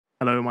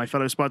Hello, my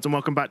fellow spuds, and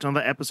welcome back to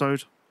another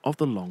episode of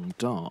The Long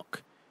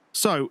Dark.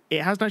 So,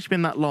 it hasn't actually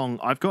been that long.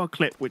 I've got a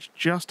clip which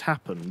just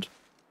happened,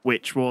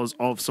 which was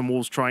of some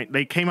wolves trying...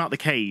 They came out the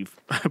cave,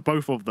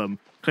 both of them,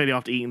 clearly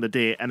after eating the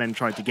deer, and then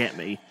tried to get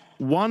me.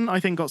 One, I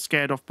think, got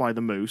scared off by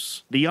the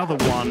moose. The other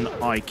one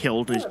I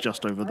killed and is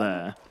just over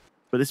there.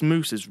 But this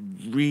moose is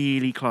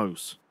really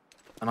close,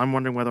 and I'm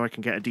wondering whether I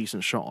can get a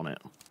decent shot on it.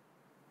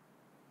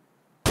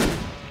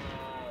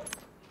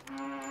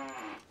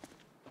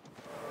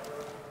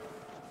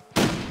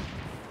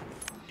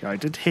 Okay, I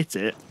did hit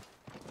it.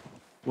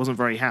 Wasn't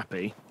very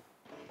happy.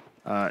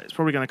 It's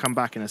probably going to come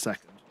back in a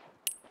second.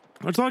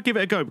 I thought I'd give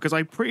it a go because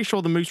I'm pretty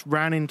sure the moose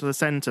ran into the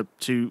center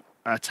to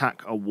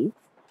attack a wolf.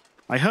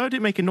 I heard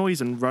it make a noise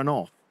and run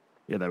off.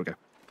 Yeah, there we go.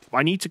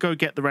 I need to go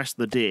get the rest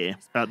of the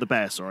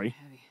bear, sorry.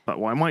 But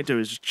what I might do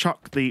is just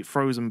chuck the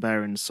frozen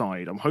bear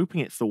inside. I'm hoping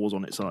it thaws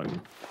on its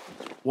own.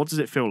 What does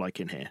it feel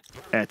like in here?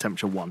 Air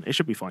temperature 1. It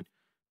should be fine.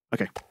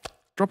 Okay.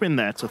 Drop in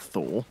there to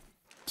thaw.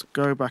 Let's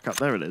go back up.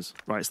 There it is.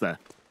 Right, it's there.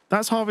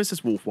 Let's harvest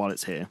this wolf while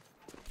it's here.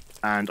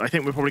 And I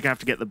think we're probably going to have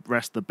to get the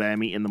rest of the bear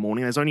meat in the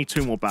morning. There's only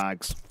 2 more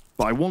bags.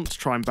 But I want to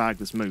try and bag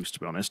this moose, to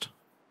be honest.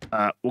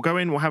 We'll go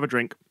in, we'll have a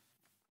drink,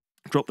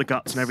 drop the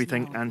guts and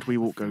everything, and we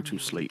will go to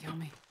sleep.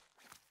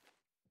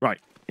 Right,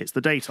 it's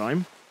the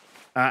daytime.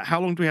 How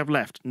long do we have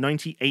left?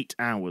 98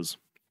 hours.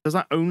 Does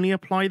that only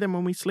apply then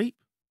when we sleep?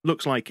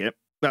 Looks like it.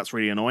 That's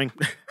really annoying.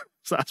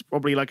 So that's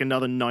probably like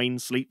another 9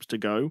 sleeps to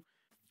go.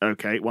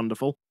 Okay,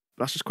 wonderful.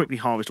 Let's just quickly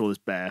harvest all this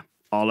bear.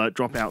 I'll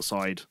drop it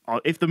outside.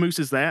 If the moose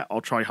is there,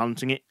 I'll try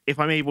hunting it. If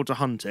I'm able to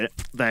hunt it,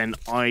 then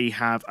I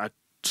have a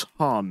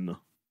ton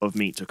of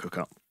meat to cook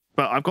up.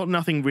 But I've got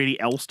nothing really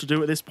else to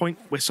do at this point.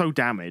 We're so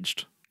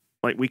damaged.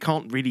 Like, we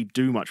can't really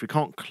do much. We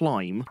can't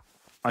climb.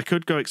 I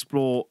could go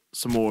explore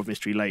some more of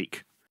Mystery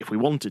Lake if we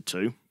wanted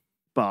to,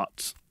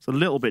 but it's a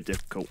little bit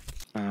difficult.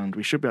 And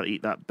we should be able to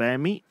eat that bear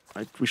meat.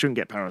 We shouldn't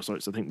get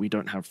parasites. I think we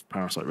don't have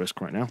parasite risk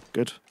right now.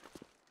 Good.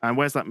 And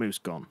where's that moose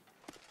gone?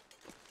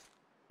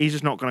 He's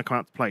just not going to come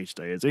out to play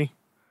today, is he?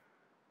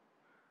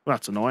 Well,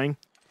 that's annoying.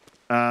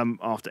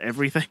 After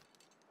everything.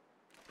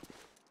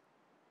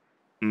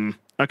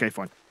 Okay,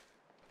 fine.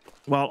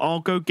 Well, I'll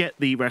go get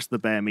the rest of the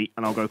bear meat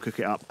and I'll go cook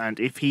it up. And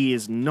if he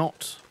is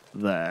not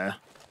there,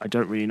 I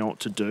don't really know what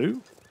to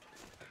do.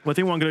 Well, I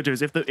think what I'm going to do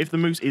is if the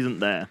moose isn't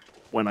there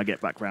when I get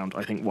back round,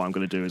 I think what I'm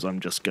going to do is I'm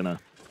just going to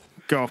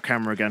go off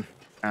camera again.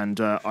 And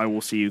I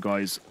will see you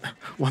guys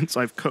once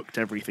I've cooked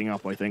everything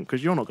up, I think.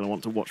 Because you're not going to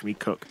want to watch me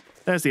cook.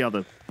 There's the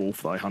other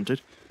wolf that I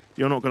hunted.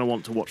 You're not going to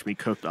want to watch me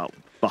cook up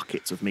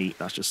buckets of meat.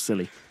 That's just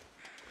silly.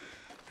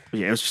 But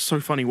yeah, it was just so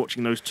funny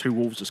watching those 2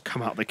 wolves just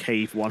come out of the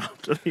cave one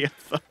after the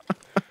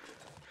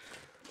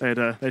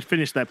other. They'd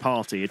finished their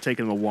party. It'd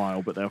taken them a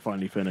while, but they were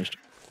finally finished.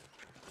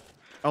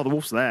 Oh, the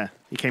wolf's there.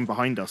 He came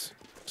behind us.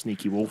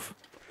 Sneaky wolf.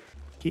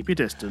 Keep your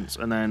distance,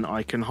 and then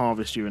I can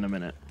harvest you in a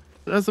minute.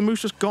 Has the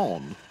moose just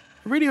gone?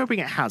 I'm really hoping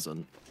it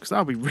hasn't, because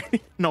that would be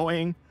really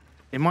annoying.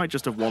 It might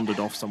just have wandered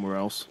off somewhere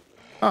else.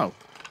 Oh.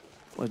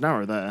 Well, there's an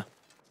arrow there.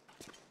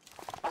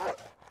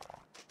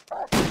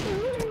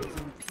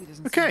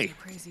 Okay.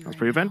 That's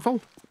pretty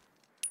eventful.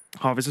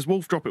 Harvest this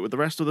wolf, drop it with the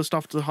rest of the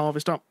stuff to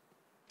harvest up.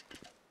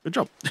 Good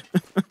job.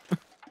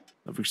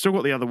 We've still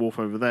got the other wolf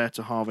over there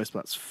to harvest, but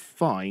that's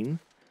fine.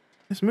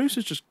 This moose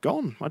is just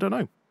gone. I don't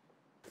know.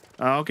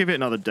 I'll give it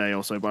another day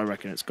or so, but I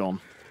reckon it's gone.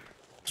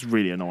 It's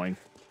really annoying.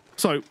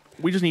 So,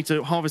 we just need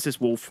to harvest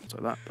this wolf. So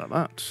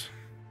that.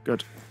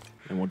 Good.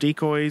 No more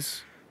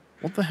decoys.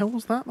 What the hell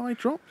was that I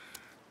dropped?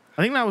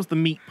 I think that was the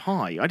meat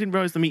pie. I didn't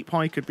realise the meat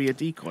pie could be a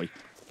decoy.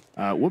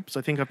 Whoops,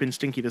 I think I've been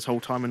stinky this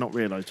whole time and not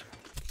realised.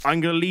 I'm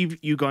going to leave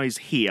you guys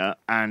here,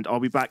 and I'll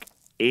be back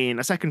in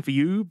a second for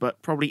you, but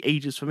probably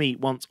ages for me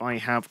once I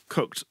have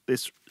cooked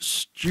this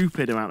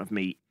stupid amount of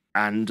meat.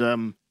 And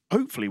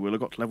hopefully we'll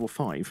have got to level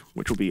 5,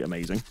 which will be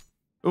amazing.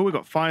 Oh, we've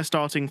got fire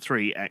starting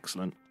 3.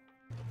 Excellent.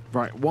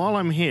 Right, while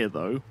I'm here,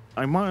 though,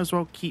 I might as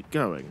well keep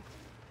going.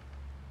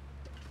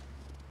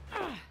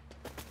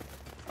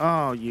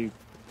 Oh, you...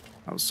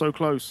 That was so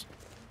close.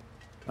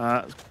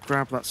 Let's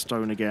grab that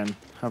stone again.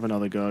 Have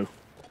another go.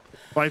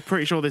 But I'm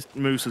pretty sure this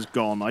moose has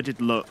gone. I did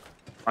look.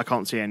 I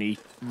can't see any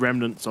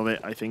remnants of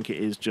it. I think it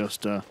is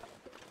just...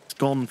 it's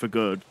gone for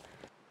good.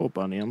 Poor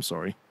bunny, I'm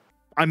sorry.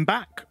 I'm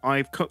back.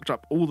 I've cooked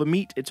up all the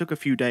meat. It took a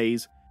few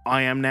days.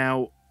 I am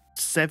now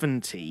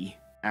 70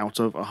 out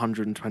of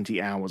 120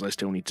 hours I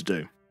still need to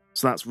do.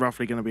 So that's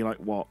roughly going to be like,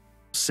 what,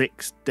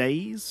 6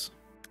 days?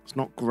 It's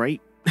not great.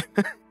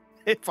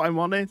 If I'm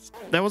honest.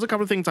 There was a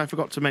couple of things I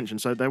forgot to mention.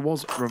 So there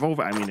was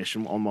revolver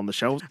ammunition on one of the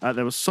shelves.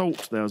 There was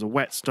salt. There was a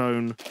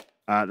whetstone.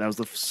 There was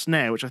the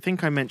snare, which I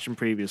think I mentioned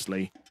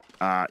previously.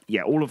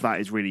 Yeah, all of that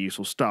is really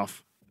useful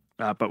stuff.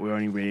 But we're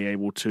only really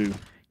able to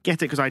get it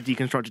because I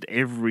deconstructed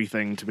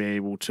everything to be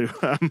able to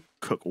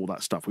cook all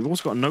that stuff. We've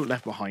also got a note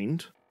left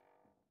behind.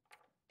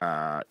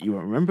 You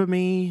won't remember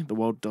me. The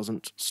world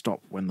doesn't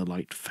stop when the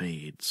light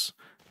fades.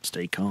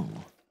 Stay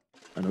calm.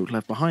 A note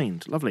left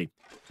behind. Lovely.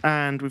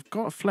 And we've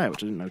got a flare,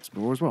 which I didn't notice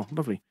before as well.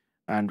 Lovely.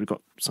 And we've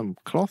got some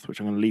cloth, which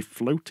I'm going to leave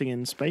floating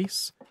in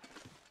space.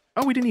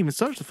 Oh, we didn't even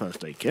search the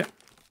first aid kit.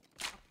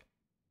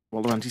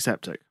 Well, the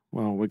antiseptic.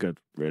 Well, we're good,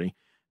 really.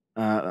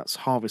 Let's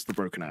harvest the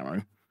broken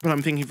arrow. But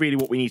I'm thinking really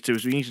what we need to do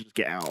is we need to just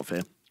get out of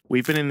here.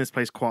 We've been in this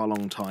place quite a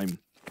long time,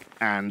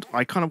 and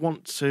I kind of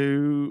want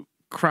to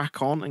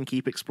crack on and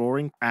keep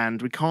exploring,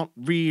 and we can't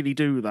really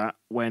do that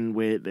when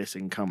we're this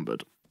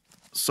encumbered.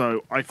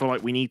 So I feel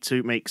like we need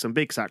to make some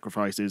big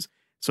sacrifices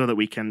so that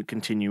we can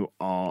continue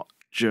our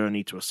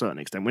journey to a certain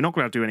extent. We're not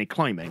going to do any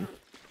climbing,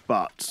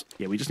 but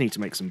yeah, we just need to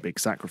make some big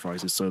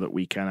sacrifices so that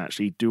we can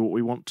actually do what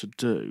we want to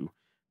do.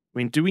 I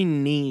mean, do we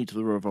need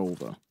the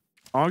revolver?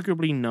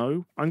 Arguably,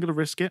 no. I'm going to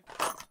risk it.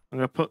 I'm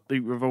going to put the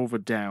revolver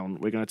down.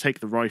 We're going to take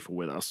the rifle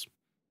with us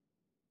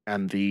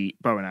and the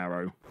bow and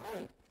arrow.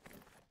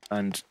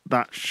 And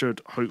that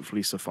should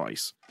hopefully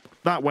suffice.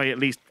 That way, at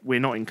least, we're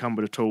not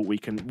encumbered at all. We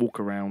can walk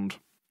around,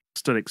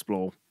 still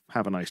explore,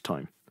 have a nice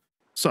time.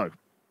 So,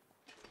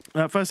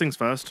 first things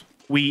first,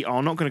 we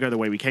are not going to go the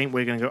way we came.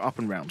 We're going to go up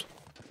and round.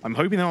 I'm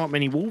hoping there aren't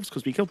many wolves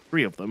because we killed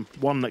 3 of them.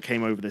 1 that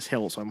came over this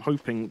hill, so I'm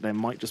hoping there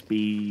might just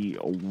be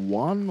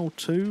 1 or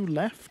 2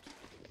 left.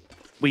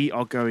 We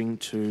are going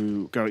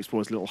to go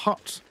explore this little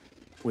hut.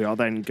 We are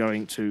then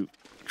going to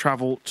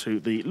travel to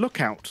the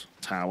lookout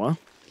tower,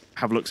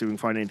 have a look, see if we can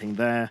find anything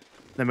there.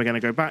 Then we're going to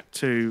go back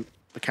to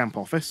the camp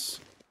office.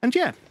 And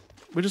yeah,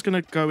 we're just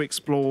going to go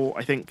explore,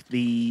 I think,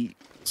 the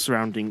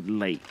surrounding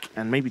lake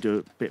and maybe do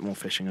a bit more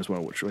fishing as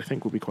well, which I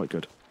think will be quite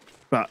good.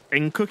 But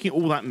in cooking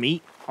all that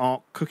meat,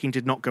 our cooking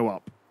did not go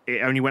up.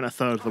 It only went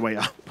 1/3 of the way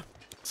up.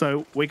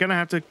 So we're going to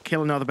have to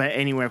kill another bear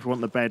anyway if we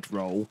want the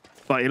bedroll.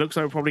 But it looks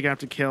like we're probably going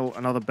to have to kill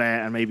another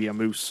bear and maybe a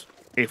moose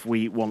if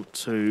we want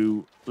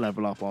to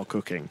level up our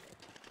cooking.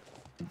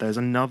 There's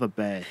another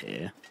bear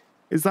here.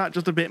 Is that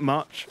just a bit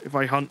much if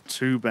I hunt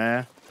 2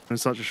 bear in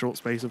such a short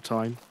space of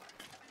time?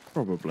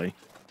 Probably.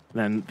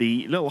 Then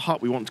the little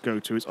hut we want to go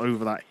to is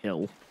over that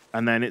hill.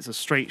 And then it's a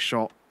straight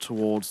shot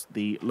towards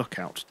the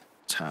lookout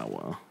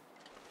tower.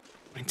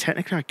 I mean,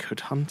 technically I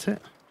could hunt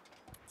it.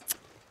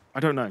 I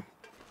don't know.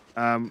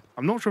 I'm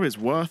not sure if it's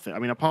worth it. I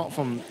mean, apart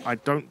from, I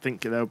don't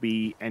think there'll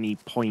be any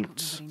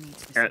point.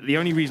 The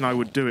only reason I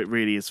would do it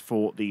really is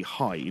for the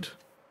hide.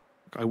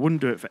 I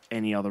wouldn't do it for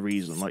any other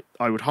reason. Like,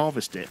 I would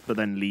harvest it, but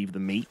then leave the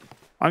meat.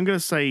 I'm going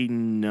to say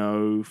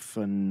no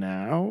for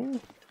now.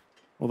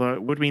 Although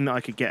it would mean that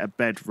I could get a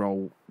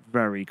bedroll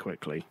very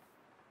quickly.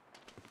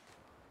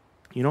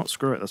 You know what?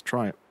 Screw it. Let's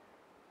try it.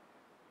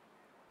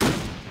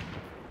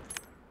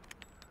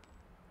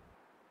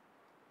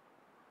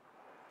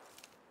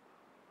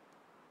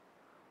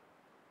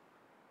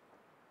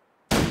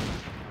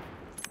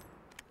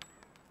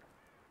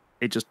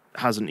 It just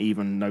hasn't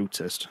even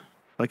noticed.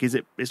 Like,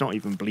 it's not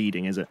even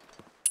bleeding, is it?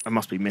 I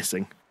must be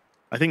missing.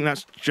 I think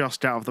that's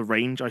just out of the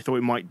range. I thought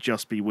it might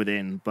just be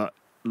within, but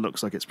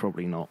looks like it's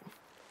probably not.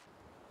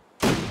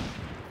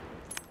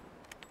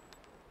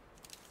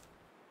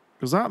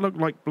 Does that look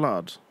like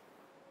blood?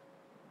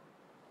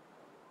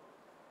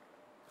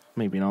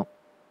 Maybe not.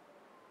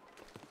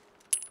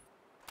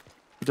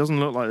 It doesn't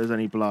look like there's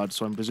any blood,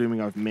 so I'm presuming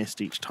I've missed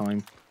each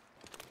time.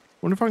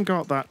 Wonder if I can go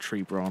up that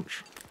tree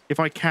branch. If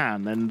I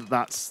can, then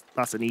that's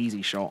an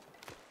easy shot.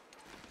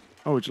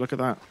 Oh, would you look at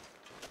that?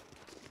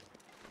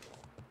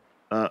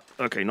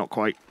 Okay, not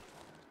quite.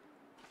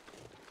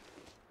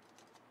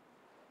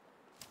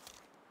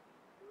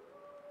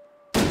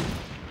 Okay,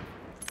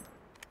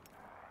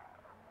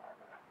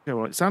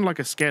 well, it sounded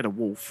like I scared a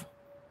wolf.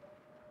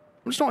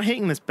 I'm just not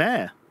hitting this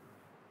bear.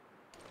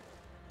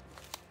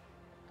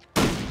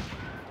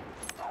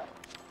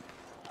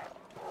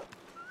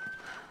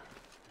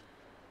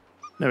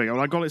 There we go.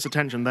 Well, I got its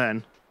attention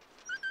then.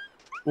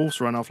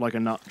 Wolf's run off like a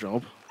nut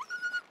job.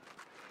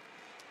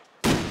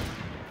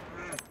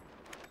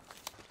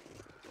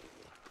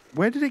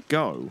 Where did it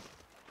go?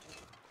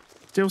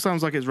 Still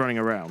sounds like it's running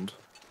around.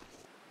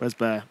 Where's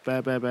bear?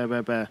 Bear, bear, bear,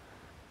 bear, bear.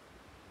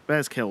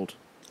 Bear's killed.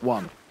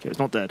 1. Okay, it's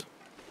not dead.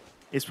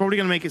 It's probably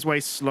going to make its way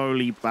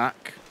slowly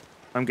back,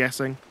 I'm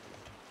guessing.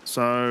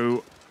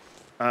 So,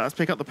 let's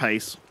pick up the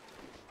pace.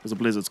 There's a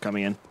blizzard's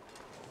coming in.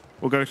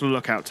 We'll go to the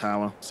lookout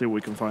tower, see what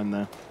we can find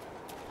there.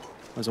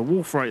 There's a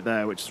wolf right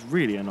there, which is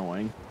really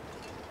annoying.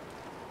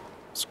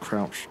 Let's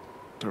crouch.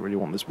 Don't really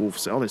want this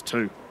wolf. Oh, there's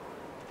 2.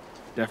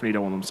 Definitely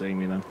don't want them seeing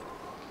me, though.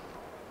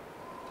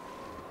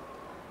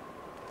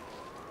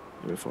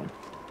 We're fine.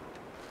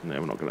 No,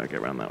 we're not going to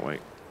get around that way.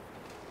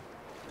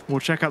 We'll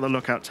check out the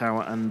lookout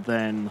tower and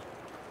then...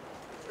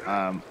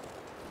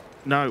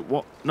 no,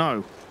 what?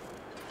 No.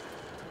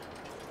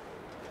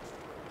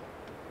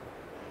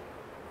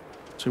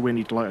 Too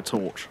windy to light a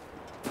torch.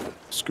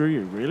 Screw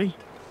you, really?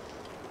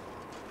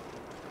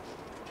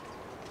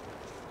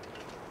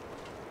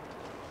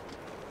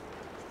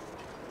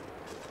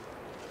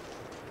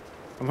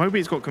 I'm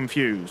hoping it's got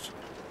confused.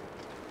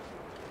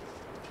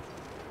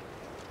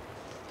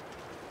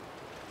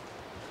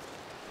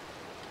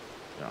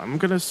 I'm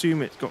going to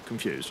assume it's got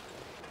confused.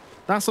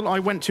 I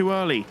went too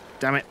early.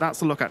 Damn it, that's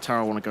the lookout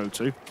tower I want to go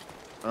to.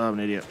 Oh, I'm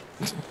an idiot.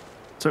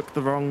 Took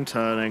the wrong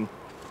turning.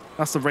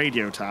 That's the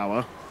radio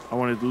tower. I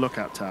wanted the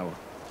lookout tower.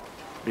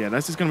 Yeah,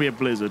 this is going to be a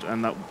blizzard,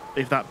 and that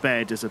if that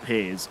bear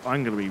disappears,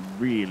 I'm going to be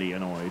really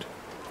annoyed.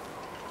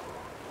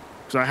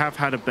 Because I have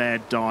had a bear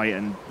die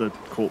and the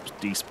corpse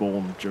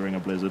despawn during a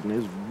blizzard, and it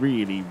is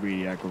really,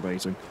 really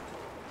aggravating.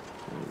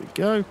 There we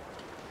go.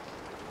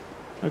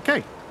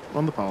 Okay,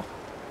 on the path.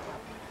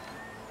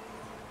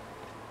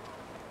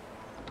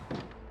 There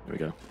we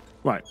go.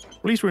 Right,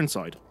 at least we're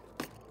inside.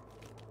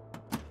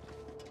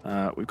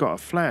 We've got a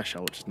flare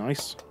shell, which is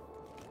nice.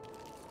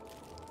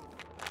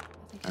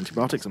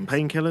 Antibiotics and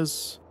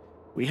painkillers.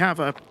 We have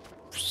a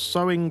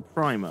sewing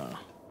primer.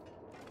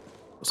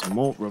 Some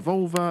more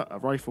revolver, a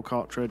rifle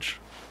cartridge.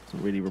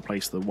 Doesn't really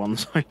replace the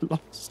ones I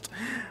lost.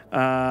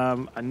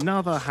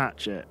 Another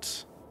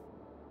hatchet.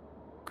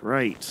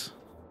 Great.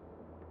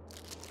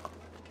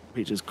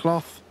 Peaches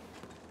cloth.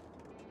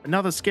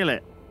 Another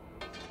skillet.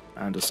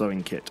 And a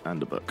sewing kit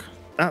and a book.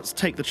 Let's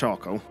take the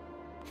charcoal.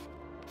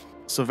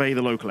 Survey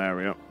the local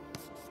area.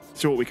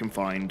 See what we can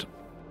find.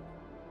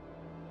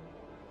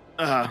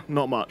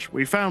 Not much.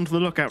 We found the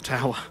lookout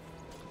tower.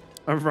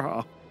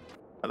 Hurrah.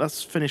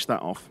 Let's finish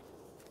that off.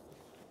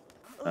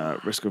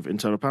 Risk of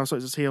internal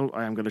parasites healed.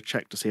 I am going to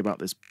check to see about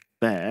this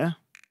bear.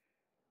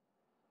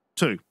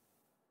 2.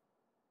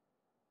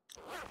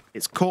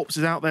 Its corpse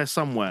is out there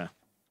somewhere.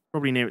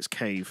 Probably near its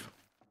cave.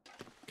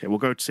 Okay, we'll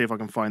go to see if I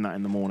can find that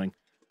in the morning.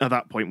 At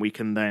that point, we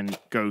can then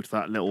go to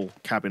that little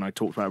cabin I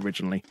talked about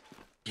originally.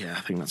 Yeah,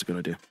 I think that's a good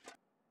idea.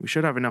 We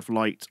should have enough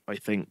light, I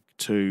think,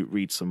 to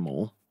read some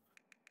more.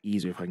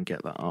 Easier if I can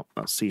get that up.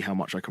 Let's see how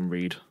much I can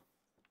read.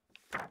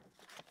 A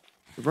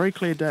very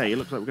clear day. It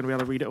looks like we're going to be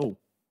able to read it all.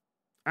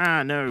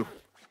 Ah, no.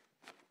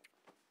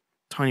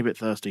 Tiny bit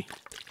thirsty.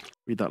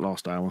 Read that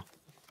last hour.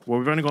 Well,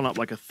 we've only gone up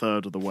like a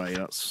third of the way.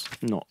 That's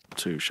not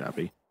too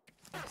shabby.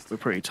 We're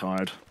pretty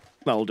tired.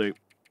 That'll do.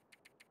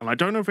 And I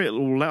don't know if it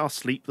will let us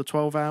sleep the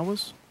 12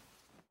 hours.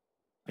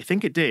 I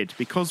think it did.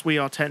 Because we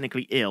are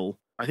technically ill,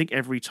 I think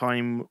every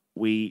time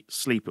we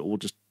sleep, it will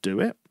just do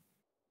it.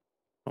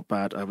 Not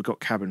bad. We've got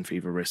cabin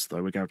fever risk, though.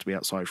 We're going to have to be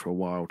outside for a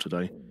while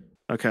today.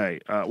 Okay,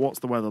 what's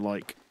the weather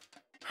like?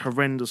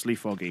 Horrendously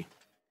foggy.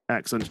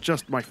 Excellent. It's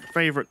just my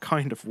favourite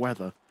kind of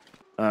weather.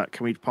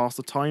 Can we pass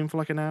the time for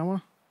like an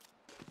hour?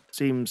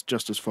 Seems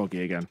just as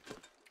foggy again.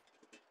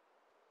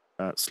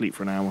 Sleep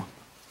for an hour.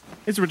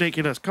 It's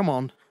ridiculous. Come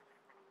on.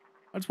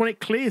 I just want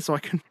it clear so I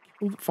can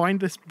find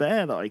this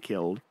bear that I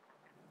killed.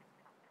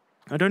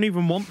 I don't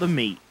even want the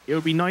meat. It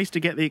would be nice to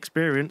get the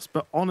experience,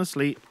 but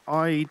honestly,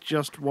 I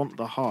just want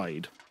the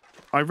hide.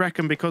 I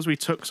reckon because we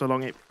took so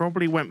long, it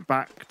probably went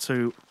back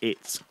to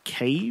its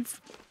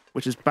cave,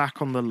 which is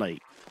back on the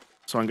lake.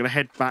 So I'm going to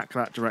head back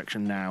that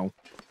direction now.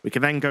 We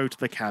can then go to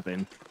the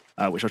cabin,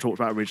 which I talked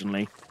about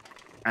originally,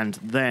 and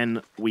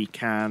then we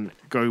can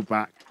go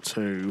back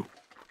to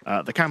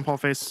the camp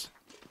office,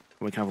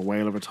 and we can have a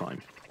whale of a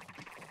time.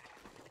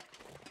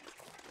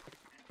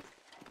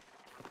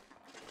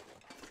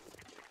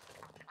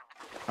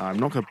 I'm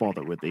not going to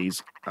bother with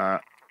these.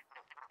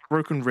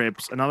 Broken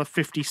ribs, another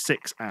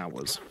 56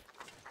 hours.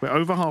 We're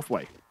over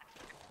halfway.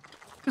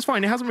 It's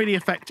fine, it hasn't really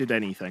affected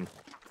anything.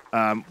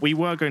 We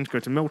were going to go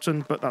to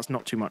Milton, but that's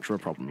not too much of a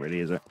problem,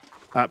 really, is it?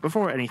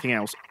 Before anything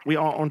else, we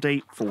are on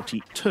day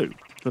 42,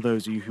 for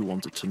those of you who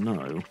wanted to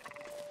know.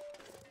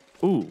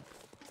 Ooh,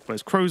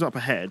 there's crows up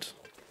ahead.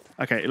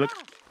 Okay, it looks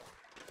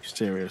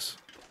serious.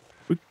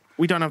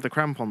 We don't have the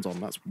crampons on,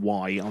 that's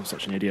why I'm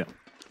such an idiot.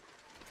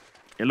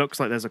 It looks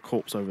like there's a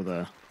corpse over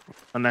there.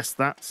 Unless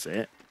that's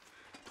it.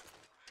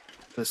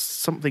 There's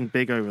something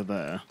big over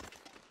there.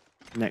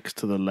 Next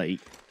to the lake.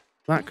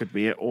 That could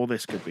be it, or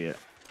this could be it.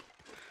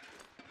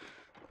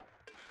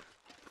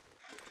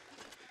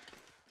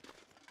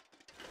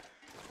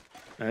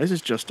 Now, this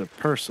is just a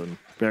person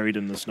buried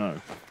in the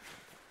snow.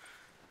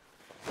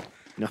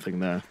 Nothing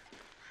there.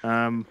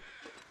 Well,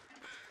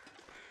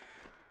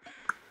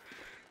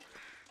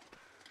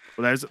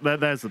 there's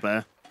the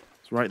bear.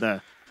 It's right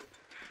there.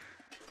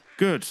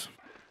 Good.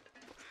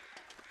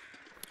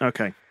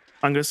 Okay.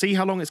 I'm going to see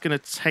how long it's going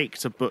to take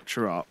to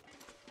butcher up.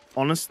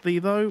 Honestly,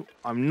 though,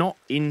 I'm not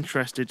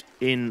interested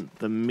in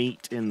the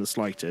meat in the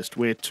slightest.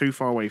 We're too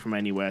far away from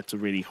anywhere to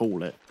really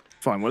haul it.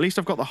 Fine. Well, at least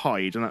I've got the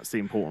hide, and that's the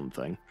important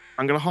thing.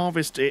 I'm going to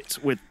harvest it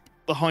with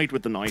the hide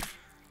with the knife.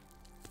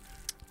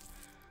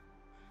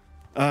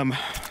 I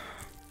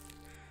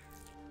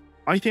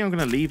think I'm going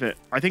to leave it.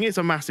 I think it's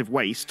a massive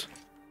waste.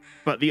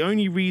 But the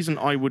only reason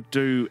I would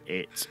do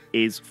it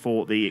is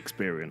for the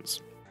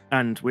experience.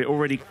 And we're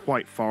already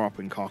quite far up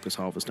in carcass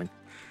harvesting.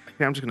 I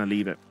think I'm just going to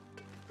leave it.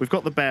 We've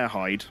got the bear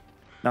hide.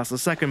 That's the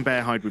second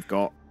bear hide we've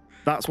got.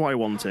 That's what I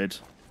wanted.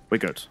 We're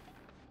good.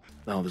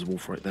 Oh, there's a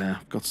wolf right there.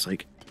 For God's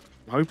sake.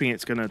 I'm hoping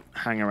it's going to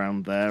hang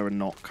around there and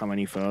not come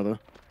any further.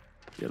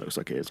 Yeah, looks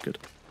like it is good.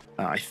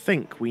 I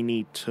think we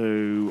need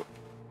to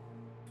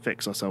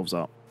fix ourselves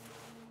up.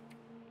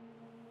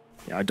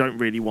 Yeah, I don't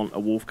really want a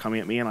wolf coming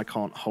at me and I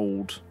can't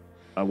hold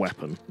a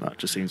weapon. That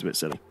just seems a bit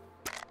silly.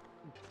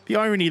 The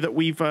irony that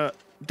we've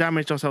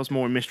damaged ourselves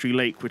more in Mystery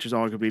Lake, which is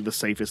arguably the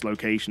safest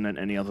location than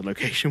any other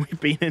location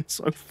we've been in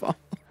so far.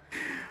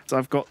 So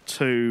I've got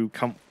too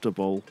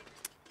comfortable.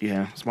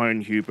 Yeah, it's my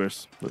own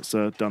hubris that's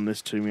done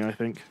this to me, I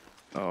think.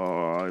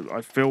 Oh,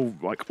 I feel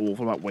like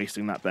awful about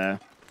wasting that bear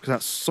because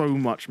that's so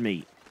much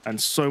meat and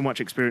so much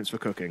experience for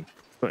cooking.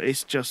 But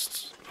it's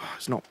just,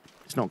 it's not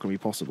going to be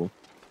possible.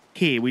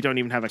 Here, we don't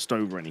even have a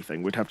stove or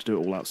anything. We'd have to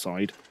do it all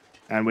outside.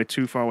 And we're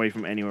too far away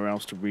from anywhere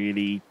else to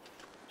really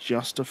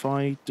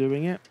justify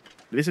doing it.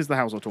 This is the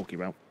house I'm talking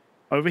about.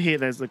 Over here,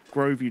 there's the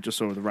grove you just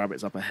saw with the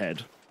rabbits up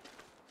ahead.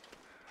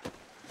 I'll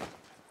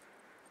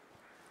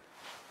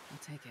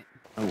take it.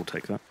 I will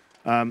take that.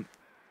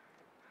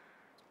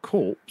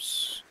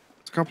 Corpse.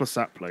 It's a couple of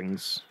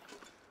saplings.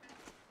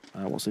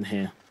 What's in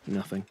here?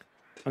 Nothing.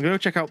 I'm going to go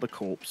check out the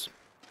corpse.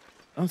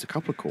 Oh, there's a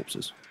couple of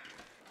corpses.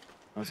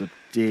 There's a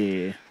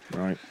deer.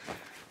 Right.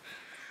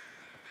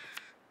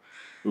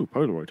 Ooh,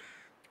 Polaroid.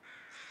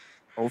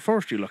 Oh,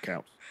 forestry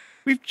lookout.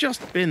 We've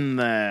just been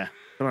there.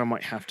 But I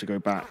might have to go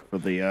back for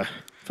the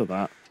for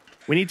that.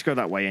 We need to go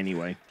that way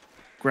anyway.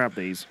 Grab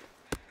these.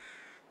 I'm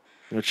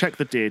going to check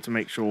the deer to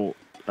make sure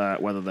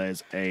whether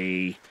there's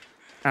a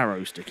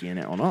arrow sticky in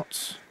it or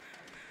not.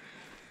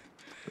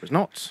 There is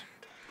not.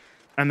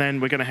 And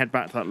then we're going to head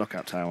back to that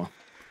lookout tower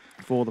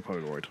for the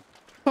Polaroid.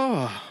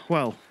 Oh,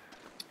 well,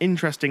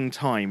 interesting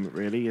time,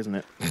 really, isn't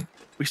it?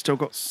 We still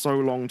got so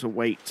long to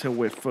wait till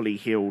we're fully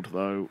healed,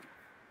 though.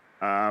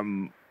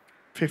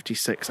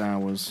 56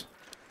 hours.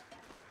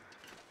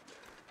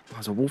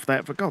 There's a wolf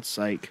there, for God's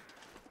sake.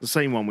 The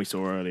same one we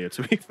saw earlier,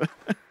 to be fair.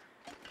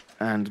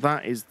 And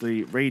that is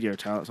the radio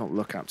tower. It's not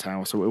lookout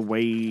tower, so we're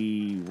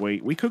way...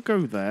 We could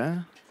go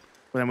there,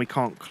 but then we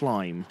can't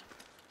climb.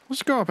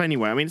 Let's go up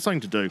anyway. I mean, it's something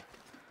to do.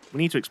 We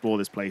need to explore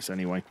this place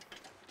anyway.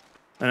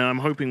 And I'm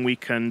hoping we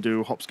can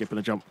do a hop, skip, and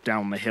a jump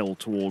down the hill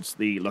towards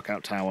the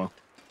lookout tower,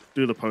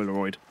 do the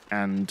Polaroid,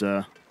 and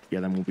yeah,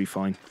 then we'll be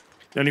fine.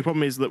 The only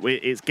problem is that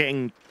it's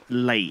getting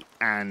late,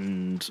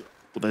 and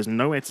well, there's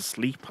nowhere to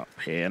sleep up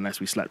here unless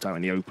we slept out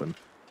in the open,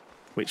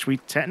 which we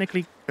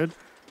technically could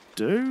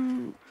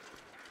do.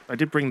 I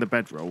did bring the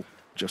bedroll,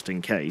 just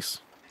in case.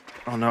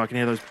 Oh no, I can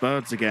hear those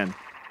birds again.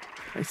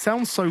 They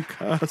sound so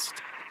cursed.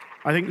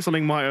 I think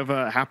something might have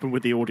happened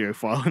with the audio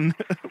file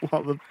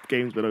while the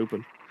game's been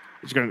open.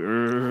 It's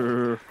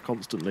going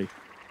constantly.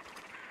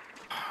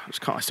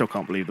 I still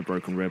can't believe the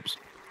broken ribs.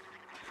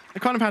 I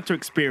kind of had to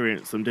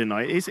experience them, didn't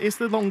I? It's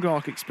the long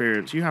dark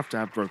experience. You have to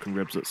have broken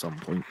ribs at some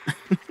point.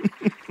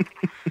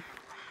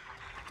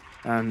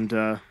 And,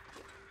 oh,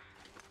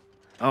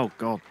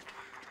 God.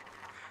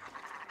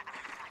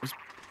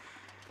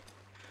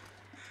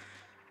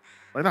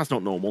 Like, that's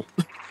not normal.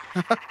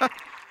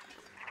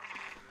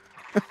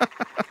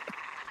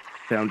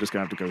 Yeah, I'm just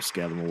going to have to go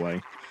scare them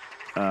away.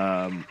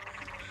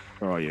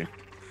 Where are you?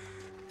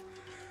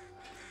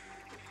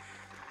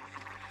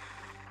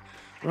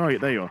 Where are you?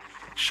 There you are.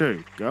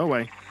 Shoo, go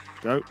away.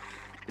 Go.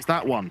 It's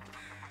that one.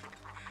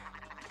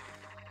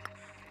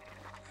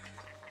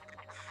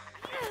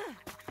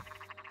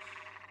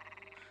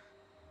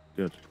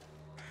 Good.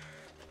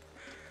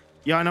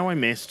 Yeah, I know I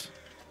missed,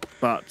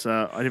 but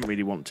I didn't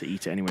really want to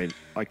eat it anyway.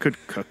 I could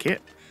cook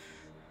it.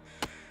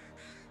 I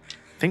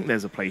think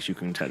there's a place you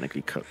can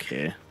technically cook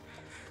here.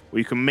 Or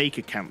you can make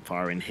a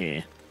campfire in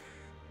here.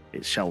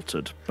 It's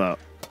sheltered, but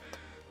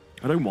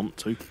I don't want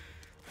to.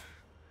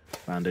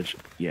 Bandage.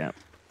 Yeah,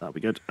 that'll be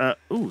good.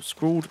 Ooh,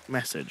 scrawled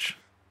message.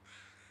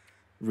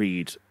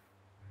 Read.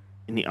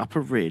 In the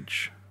upper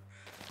ridge.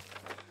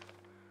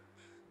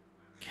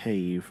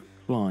 Cave.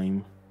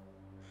 Climb.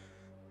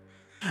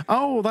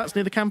 Oh, that's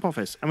near the camp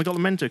office. And we got the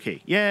memento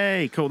key.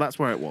 Yay, cool. That's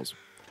where it was.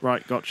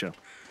 Right, gotcha.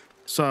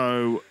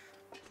 So,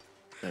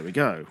 there we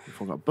go.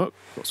 We've got a book.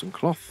 Got some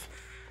cloth.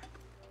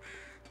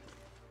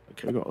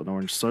 Okay, we got an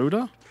orange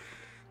soda.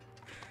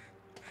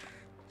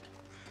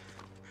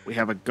 We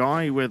have a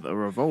guy with a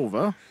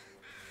revolver.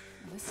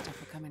 This stuff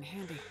will come in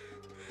handy.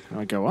 Can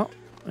I go up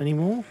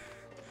anymore?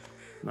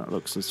 That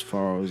looks as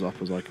far as up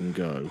as I can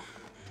go.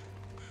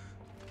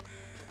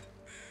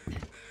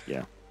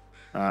 Yeah.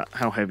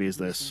 How heavy is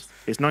this?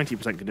 It's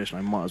 90% condition.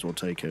 I might as well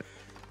take it.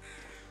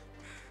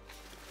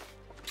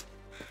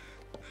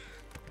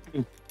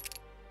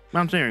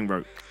 Mountaineering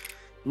rope.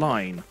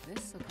 Line.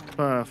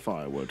 For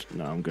firewood.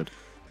 No, I'm good.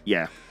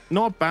 Yeah.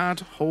 Not a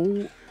bad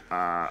haul.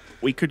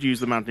 We could use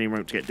the mountaineering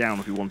rope to get down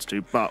if we wanted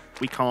to, but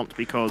we can't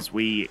because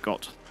we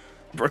got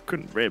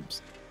broken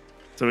ribs.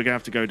 So we're going to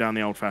have to go down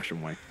the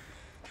old-fashioned way.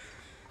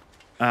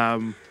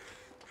 Like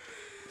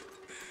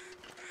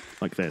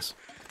this.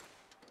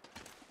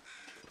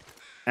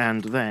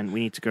 And then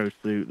we need to go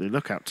to the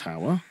lookout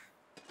tower,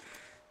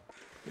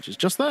 which is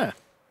just there.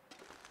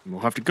 And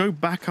we'll have to go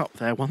back up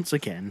there once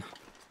again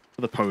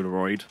for the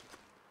Polaroid.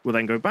 We'll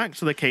then go back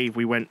to the cave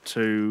we went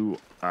to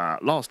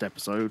last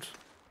episode,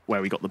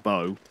 where we got the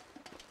bow,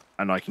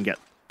 and I can get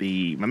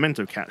the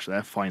memento catch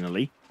there,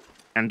 finally.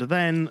 And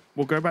then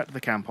we'll go back to the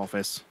camp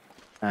office,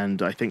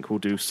 and I think we'll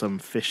do some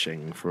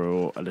fishing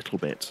for a little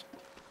bit.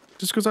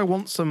 Just because I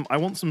want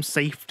some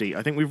safety.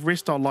 I think we've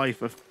risked our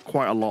life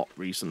quite a lot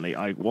recently.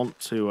 I want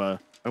to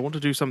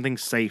do something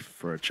safe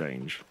for a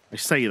change. I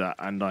say that,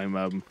 and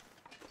I'm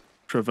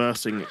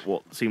traversing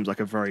what seems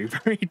like a very,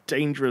 very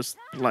dangerous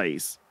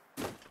place.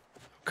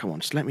 Come on,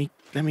 just let me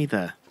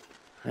there.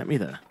 Let me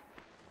there.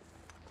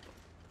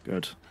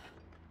 Good.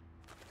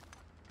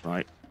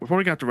 Right. We're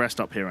probably gonna have to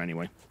rest up here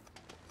anyway.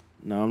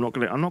 No, I'm not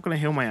gonna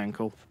heal my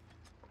ankle.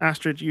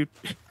 Astrid, you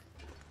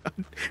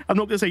I'm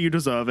not gonna say you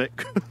deserve it,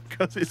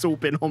 because it's all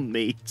been on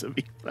me, to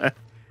be fair.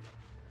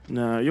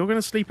 No, you're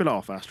gonna sleep it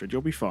off, Astrid.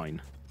 You'll be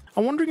fine.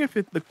 I'm wondering if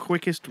the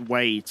quickest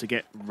way to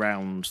get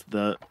round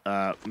the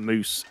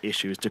moose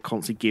issue is to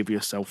constantly give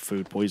yourself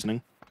food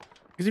poisoning.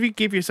 Because if you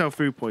give yourself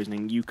food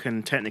poisoning, you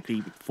can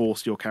technically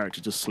force your character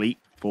to sleep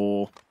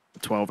for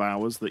 12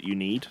 hours that you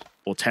need,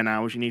 or 10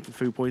 hours you need for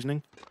food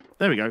poisoning.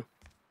 There we go.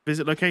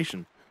 Visit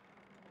location.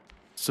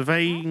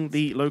 Surveying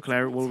the local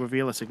area will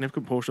reveal a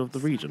significant portion of the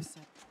region.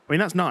 I mean,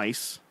 that's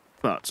nice,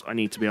 but I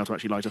need to be able to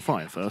actually light a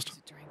fire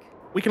first.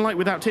 We can light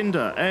without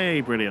tinder.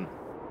 Hey, brilliant.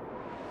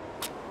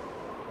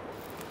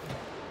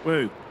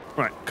 Woo.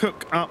 Right,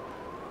 cook up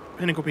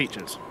pinnacle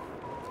peaches.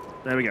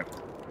 There we go.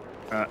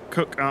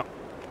 Cook up.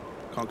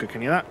 Can't cook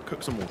any of that.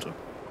 Cook some water.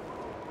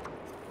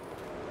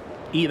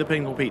 Eat the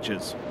pinnacle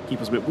peaches.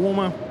 Keep us a bit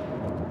warmer.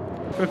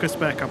 Cook a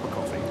spare cup of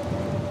coffee.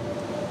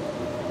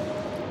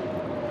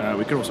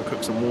 We could also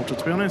cook some water,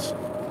 to be honest.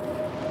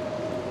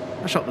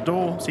 I shut the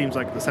door. Seems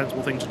like the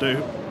sensible thing to do.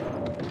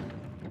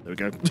 There we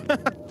go.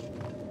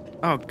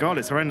 Oh, God,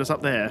 it's horrendous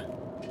up there.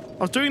 I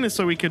was doing this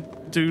so we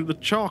could do the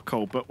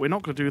charcoal, but we're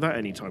not going to do that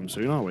anytime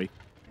soon, are we?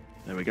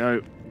 There we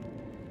go.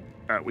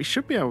 We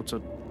should be able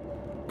to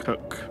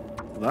cook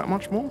that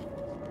much more.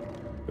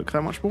 Cook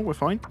that much more, we're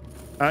fine.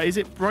 Is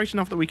it bright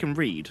enough that we can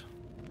read?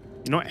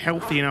 You're not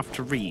healthy enough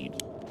to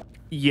read.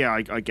 Yeah,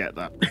 I get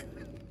that.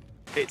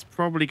 It's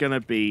probably going to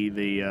be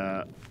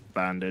the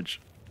bandage.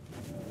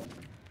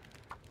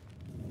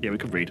 Yeah, we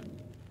can read.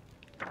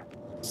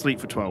 Sleep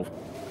for 12.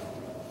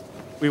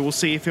 We will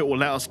see if it will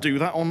let us do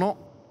that or not.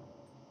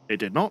 It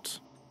did not.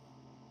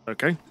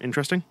 Okay,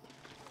 interesting.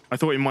 I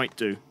thought it might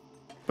do.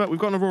 But we've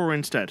got an Aurora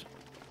instead.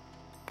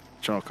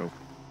 Charcoal.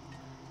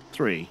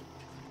 3.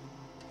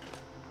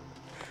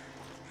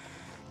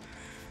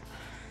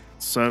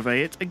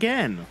 Survey it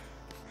again.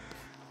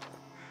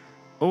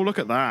 Oh, look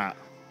at that.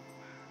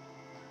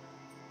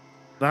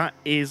 That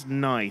is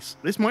nice.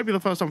 This might be the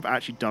first time I've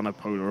actually done a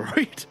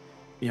Polaroid.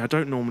 Yeah, I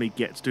don't normally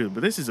get to do them,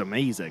 but this is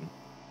amazing.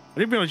 I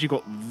didn't realize you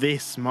got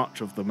this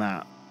much of the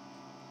map.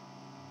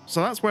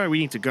 So that's where we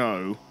need to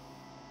go.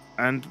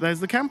 And there's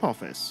the camp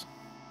office.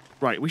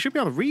 Right, we should be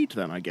able to read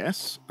then, I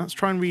guess. Let's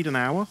try and read an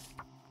hour.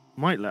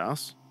 Might let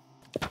us.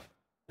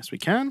 Yes, we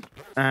can.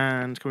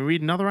 And can we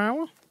read another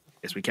hour?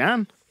 Yes, we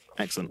can.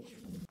 Excellent.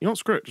 You know what,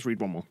 screw it. Just read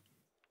one more.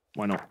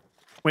 Why not?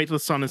 Wait till the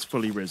sun is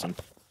fully risen.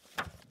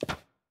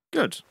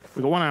 Good.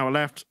 We've got 1 hour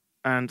left,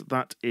 and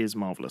that is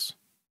marvellous.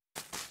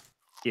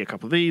 Eat a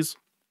couple of these,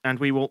 and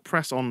we will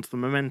press on to the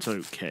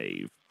memento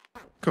cave.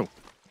 Cool.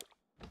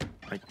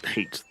 I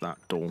hate that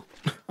door.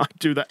 I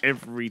do that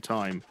every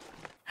time.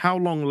 How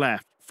long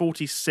left?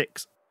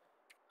 46.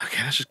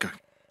 Okay, let's just go.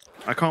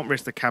 I can't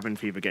risk the cabin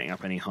fever getting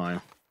up any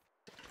higher.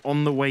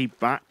 On the way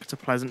back to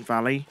Pleasant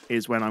Valley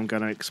is when I'm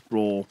going to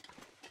explore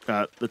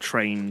the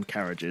train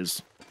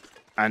carriages,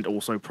 and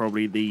also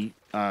probably the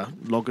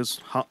loggers'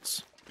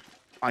 huts.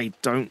 I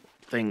don't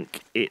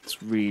think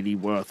it's really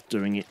worth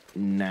doing it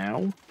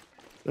now.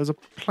 There's a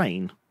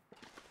plane.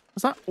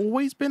 Has that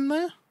always been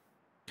there?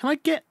 Can I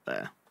get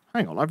there?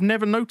 Hang on, I've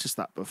never noticed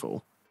that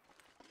before.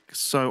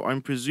 So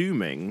I'm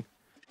presuming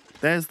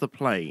there's the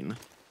plane.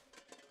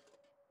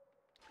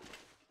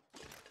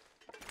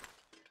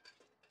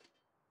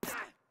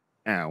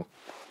 Ow.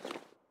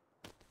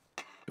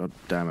 God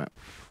damn it.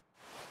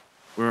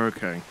 We're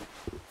okay.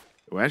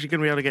 We're actually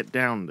going to be able to get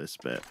down this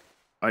bit.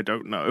 I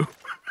don't know.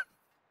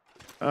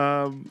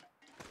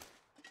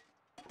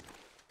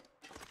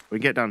 We can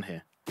get down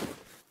here.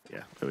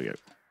 Yeah, there we go.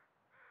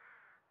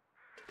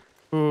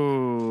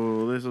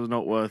 Oh, this was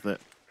not worth it.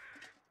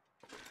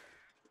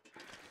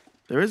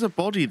 There is a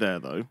body there,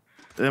 though.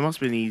 There must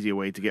be an easier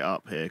way to get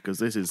up here, because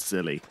this is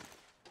silly.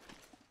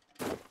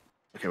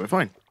 Okay, we're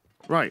fine.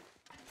 Right.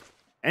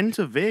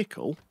 Enter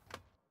vehicle.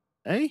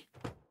 Eh?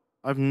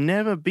 I've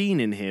never been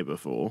in here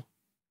before.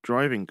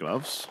 Driving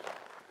gloves.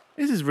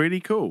 This is really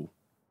cool.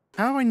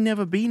 How have I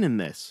never been in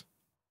this?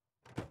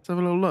 Let's have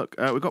a little look.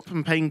 We've got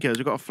some painkillers.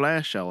 We've got a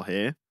flare shell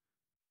here.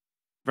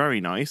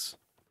 Very nice.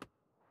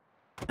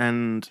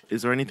 And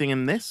is there anything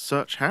in this?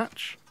 Search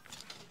hatch?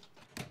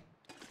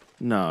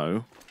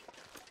 No.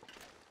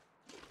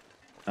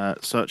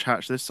 Search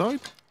hatch this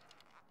side?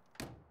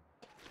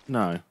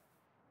 No.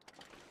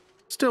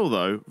 Still,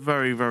 though,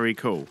 very, very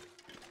cool.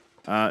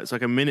 It's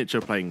like a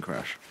miniature plane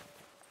crash.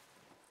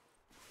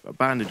 Got a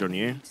bandage on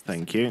you.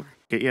 Thank you.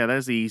 Okay, yeah,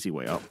 there's the easy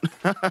way up.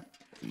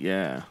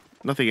 Yeah.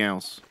 Nothing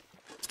else.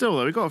 Still,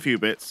 though, we got a few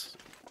bits.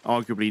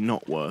 Arguably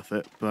not worth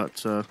it,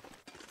 but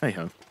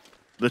hey-ho.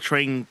 The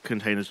train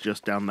container's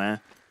just down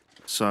there,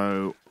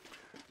 so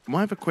I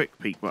might have a quick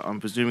peek, but I'm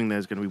presuming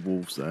there's going to be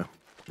wolves there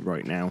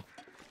right now.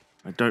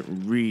 I don't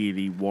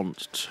really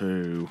want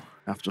to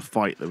have to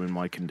fight them in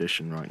my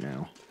condition right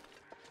now.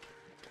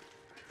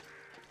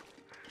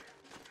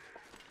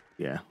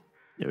 Yeah.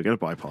 Yeah, we're going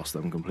to bypass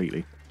them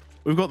completely.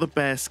 We've got the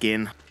bear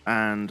skin,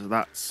 and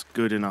that's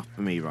good enough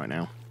for me right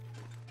now.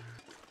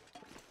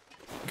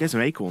 Get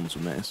some acorns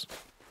from this.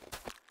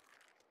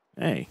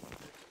 Hey.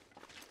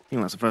 I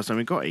think that's the first time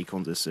we got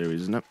acorns this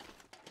series, isn't it?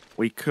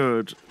 We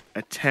could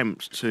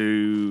attempt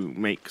to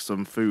make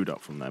some food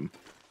up from them.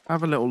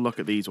 Have a little look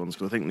at these ones,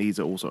 because I think these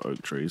are also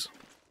oak trees.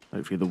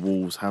 Hopefully the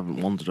wolves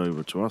haven't wandered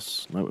over to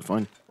us. No, we're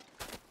fine.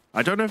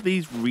 I don't know if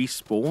these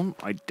respawn.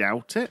 I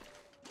doubt it.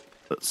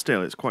 But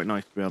still, it's quite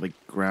nice to be able to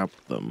grab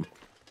them.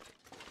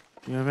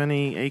 Do you have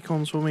any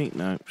acorns for me?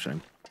 No,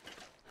 shame.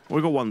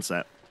 We've got one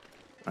set.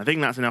 I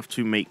think that's enough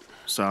to make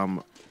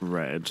some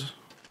bread.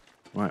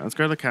 Right, let's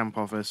go to the camp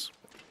office.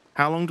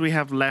 How long do we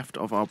have left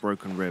of our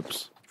broken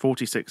ribs?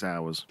 46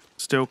 hours.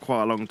 Still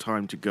quite a long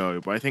time to go,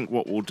 but I think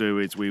what we'll do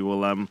is we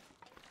will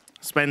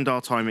spend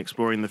our time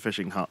exploring the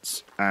fishing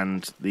huts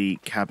and the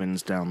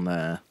cabins down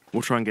there.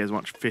 We'll try and get as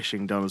much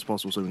fishing done as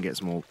possible so we can get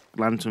some more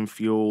lantern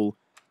fuel,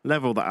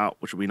 level that up,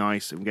 which will be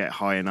nice, and get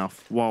high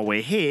enough while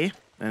we're here,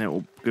 and it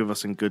will give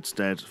us in good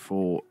stead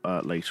for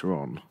later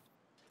on.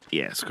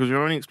 Yes, because we've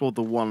only explored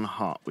the one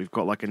hut. We've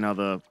got like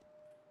another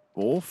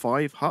 4 or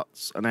 5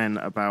 huts, and then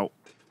about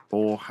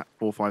 4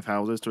 or 5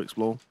 houses to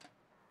explore.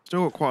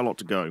 Still got quite a lot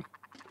to go.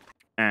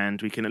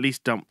 And we can at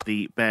least dump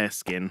the bear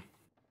skin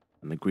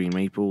and the green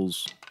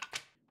maples.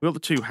 We've got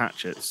the 2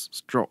 hatchets.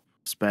 Let's drop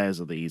spares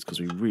of these because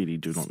we really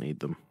do not need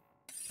them.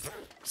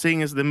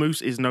 Seeing as the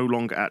moose is no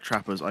longer at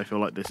Trappers, I feel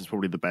like this is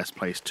probably the best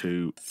place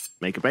to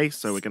make a base,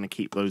 so we're going to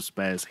keep those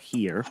spares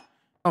here.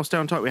 Oh, stay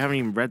on tight, we haven't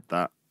even read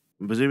that.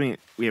 I'm presuming,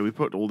 yeah, we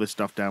put all this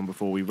stuff down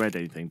before we read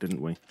anything,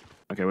 didn't we?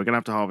 Okay, we're going to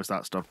have to harvest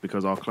that stuff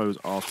because our clothes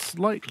are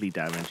slightly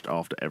damaged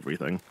after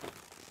everything.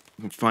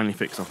 We can finally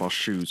fix up our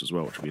shoes as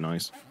well, which would be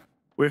nice.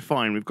 We're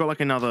fine. We've got like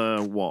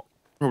another, what,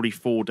 probably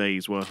 4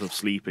 days worth of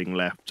sleeping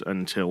left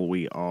until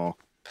we are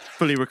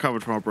fully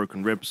recovered from our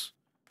broken ribs.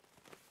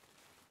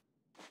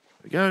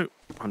 There we go,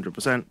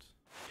 100%.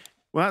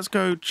 Well, let's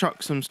go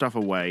chuck some stuff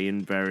away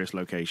in various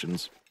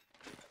locations.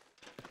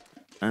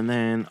 And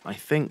then I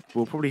think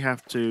we'll probably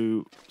have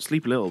to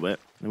sleep a little bit,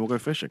 and we'll go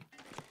fishing.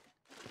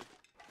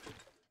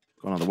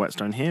 Got another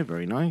whetstone here,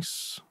 very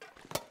nice.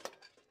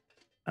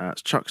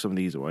 Let's chuck some of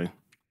these away.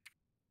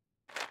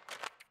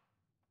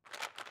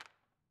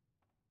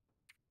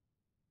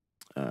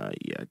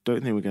 Yeah, I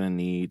don't think we're going to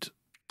need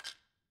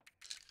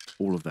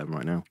all of them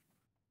right now.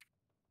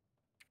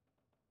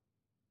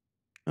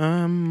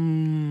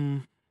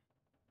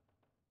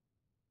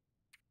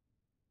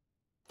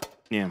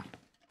 Yeah.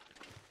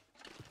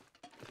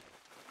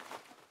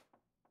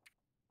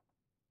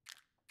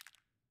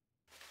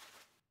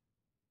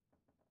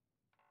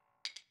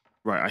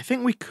 Right, I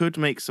think we could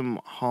make some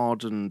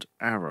hardened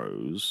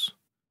arrows.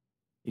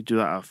 You do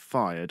that out of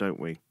fire, don't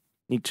we?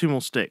 Need 2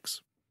 more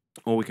sticks.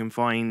 Or we can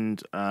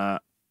find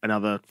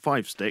another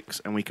 5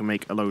 sticks and we can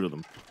make a load of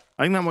them.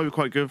 I think that might be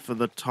quite good for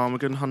the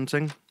ptarmigan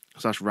hunting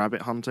 /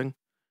 rabbit hunting.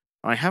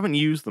 I haven't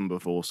used them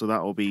before, so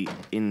that will be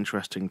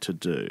interesting to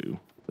do.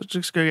 Let's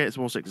just go get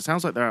some more sticks. It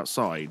sounds like they're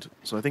outside,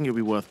 so I think it'll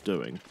be worth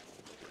doing.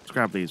 Let's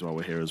grab these while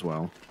we're here as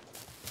well.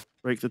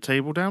 Break the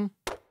table down,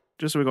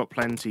 just so we've got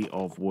plenty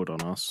of wood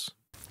on us.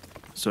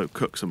 So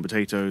cook some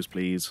potatoes,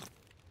 please.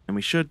 And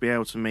we should be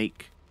able to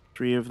make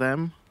 3 of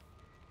them.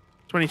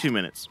 22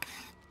 minutes.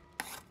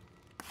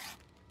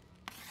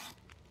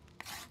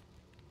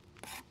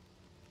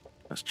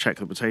 Let's check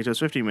the potatoes.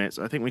 15 minutes.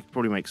 I think we could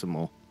probably make some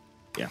more.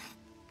 Yeah.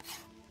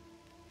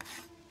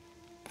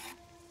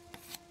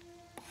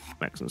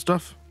 Excellent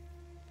stuff.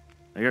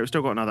 There you go. We've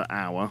still got another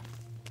hour.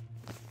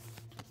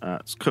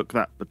 Let's cook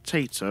that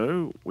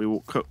potato. We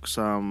will cook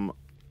some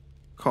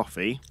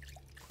coffee.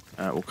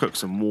 We'll cook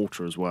some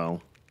water as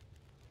well.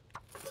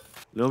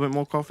 A little bit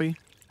more coffee.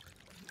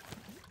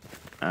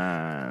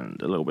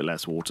 And a little bit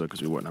less water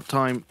because we won't have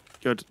time.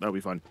 Good. That'll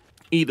be fine.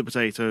 Eat the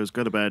potatoes,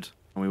 go to bed,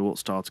 and we will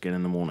start again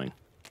in the morning.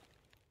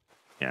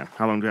 Yeah.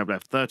 How long do we have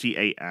left?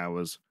 38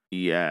 hours.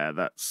 Yeah,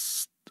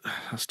 that's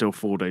still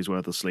 4 days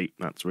worth of sleep.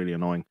 That's really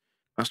annoying.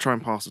 Let's try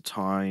and pass the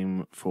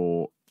time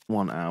for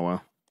 1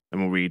 hour.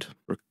 Then we'll read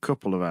for a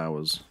couple of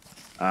hours.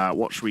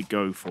 What should we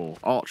go for?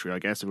 Archery, I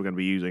guess, if we're going to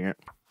be using it.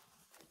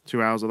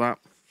 2 hours of that.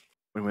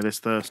 When we're this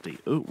thirsty.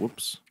 Oh,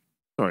 whoops.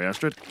 Sorry,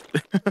 Astrid.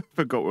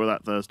 Forgot we were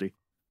that thirsty.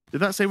 Did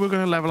that say we're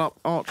going to level up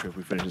archery if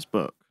we finish this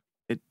book?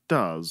 It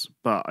does,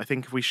 but I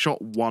think if we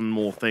shot one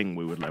more thing,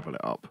 we would level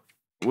it up.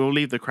 We'll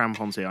leave the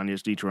crampons here. I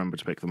just need to remember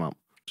to pick them up.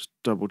 Just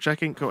double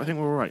checking. Cool, I think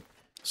we're all right.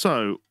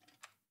 So,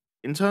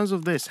 in terms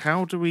of this,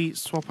 how do we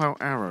swap out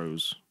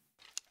arrows?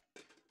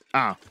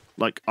 Ah,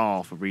 like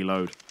R for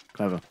reload.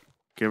 Clever.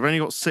 Okay, I've only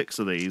got 6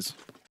 of these,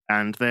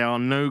 and they are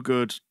no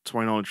good, to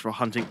my knowledge, for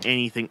hunting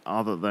anything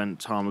other than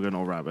ptarmigan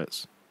or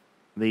rabbits.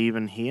 Are they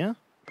even here?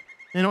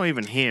 They're not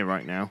even here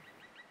right now.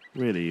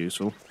 Really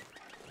useful.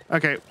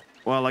 Okay,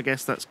 well, I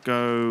guess let's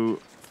go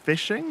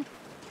fishing.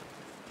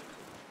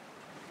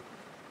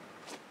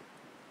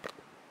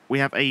 We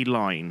have a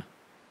line.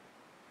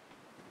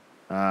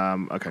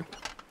 Okay.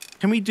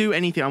 Can we do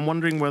anything? I'm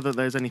wondering whether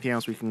there's anything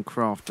else we can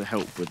craft to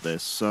help with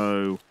this.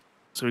 So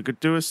we could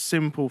do a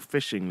simple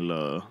fishing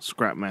lure,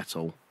 scrap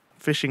metal.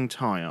 fishing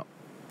tie-up,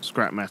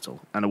 scrap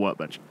metal, and a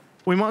workbench.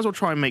 We might as well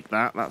try and make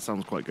that. That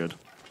sounds quite good.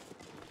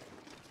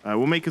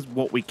 We'll make us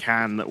what we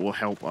can that will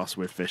help us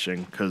with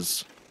fishing,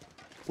 because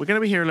we're going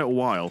to be here a little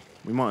while.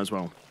 We might as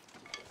well.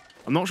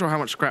 I'm not sure how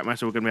much scrap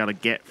metal we're going to be able to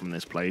get from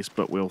this place,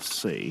 but we'll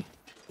see.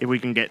 If we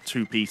can get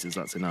 2 pieces,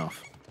 that's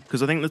enough.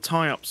 Because I think the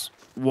tie-ups,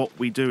 what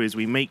we do is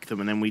we make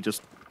them and then we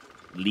just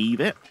leave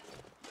it.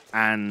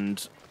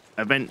 And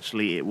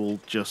eventually it will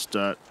just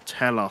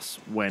tell us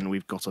when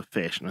we've got a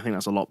fish. And I think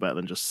that's a lot better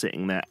than just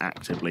sitting there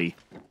actively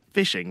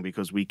fishing,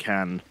 because we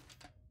can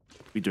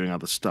be doing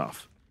other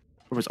stuff.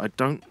 Whereas I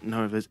don't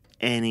know if there's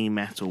any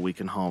metal we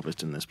can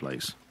harvest in this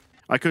place.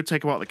 I could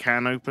take apart the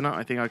can opener.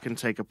 I think I can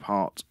take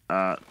apart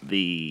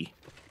the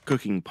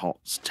cooking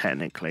pots,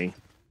 technically.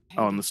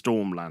 Oh, and the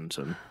storm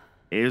lantern.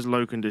 It is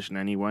low condition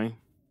anyway.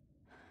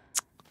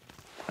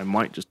 I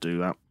might just do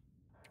that.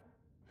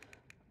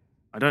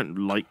 I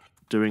don't like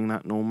doing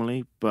that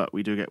normally, but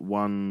we do get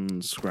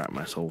 1 scrap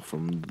metal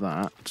from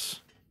that.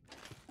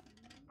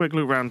 Quick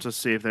look around to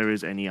see if there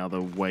is any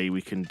other way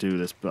we can do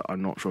this, but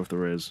I'm not sure if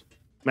there is.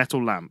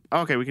 Metal lamp.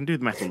 Oh, okay, we can do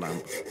the metal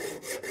lamp.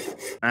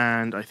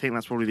 And I think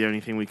that's probably the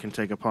only thing we can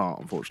take apart,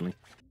 unfortunately.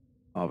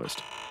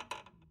 Harvest.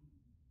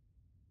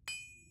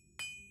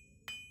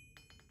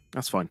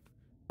 That's fine.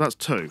 That's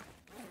 2.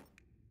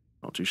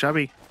 Not too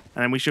shabby.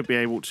 And then we should be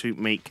able to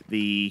make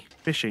the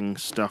fishing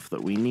stuff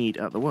that we need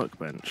at the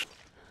workbench.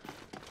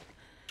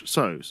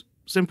 So,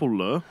 simple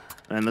lure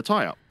and the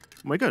tie-up.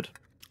 We're good.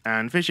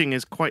 And fishing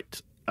is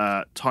quite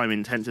time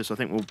intensive, so I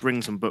think we'll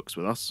bring some books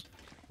with us.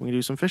 We can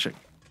do some fishing.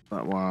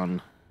 That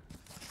one.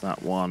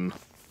 That one.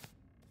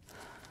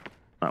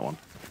 That one.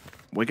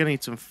 We're going to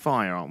need some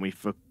fire, aren't we,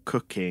 for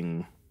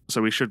cooking?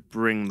 So we should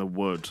bring the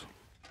wood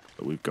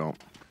that we've got.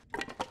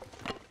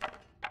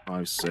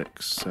 5,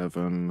 6,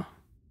 7.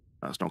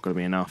 That's not going to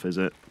be enough, is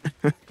it?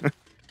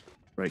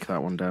 Break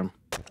that one down.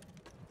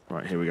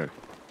 Right, here we go.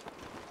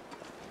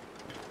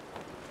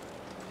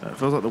 It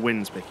feels like the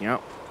wind's picking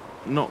up.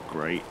 Not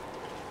great.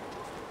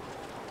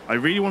 I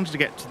really wanted to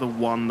get to the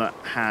one that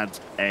had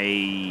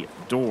a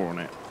door on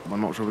it. I'm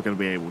not sure we're going to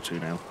be able to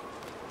now.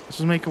 Let's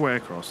just make our way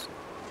across.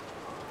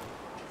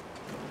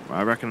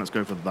 I reckon let's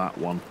go for that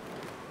one.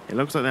 It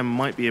looks like there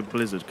might be a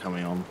blizzard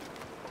coming on.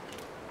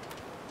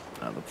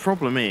 The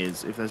problem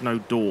is, if there's no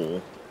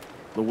door,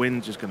 the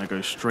wind's just going to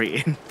go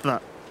straight into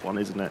that one,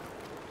 isn't it?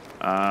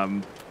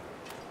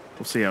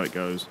 We'll see how it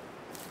goes.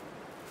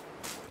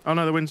 Oh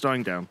no, the wind's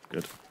dying down.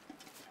 Good.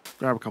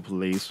 Grab a couple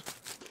of these.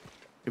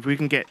 If we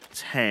can get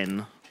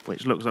 10,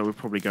 which looks like we're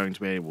probably going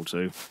to be able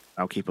to,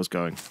 that'll keep us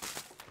going.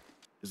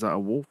 Is that a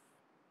wolf?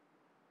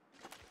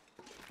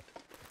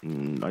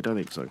 I don't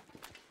think so.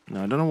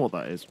 No, I don't know what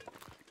that is.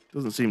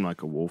 Doesn't seem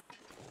like a wolf.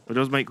 It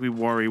does make me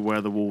worry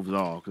where the wolves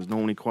are, because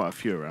normally quite a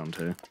few around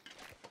here.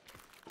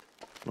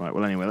 Right,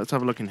 well anyway, let's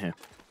have a look in here.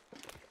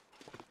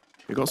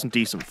 We've got some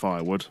decent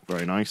firewood.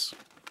 Very nice.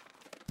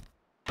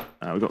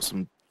 We've got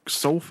some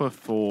sulfur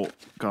for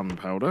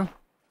gunpowder.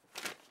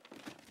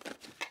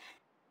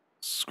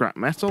 Scrap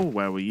metal.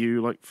 Where were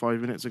you like 5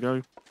 minutes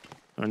ago?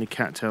 Only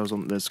cattails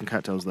on. There's some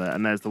cattails there,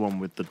 and there's the one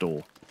with the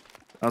door.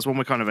 That's one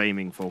we're kind of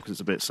aiming for because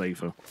it's a bit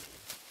safer.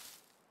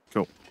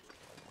 Cool.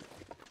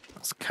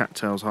 That's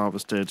cattails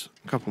harvested.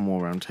 A couple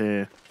more around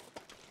here.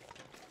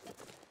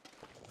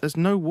 There's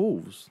no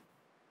wolves.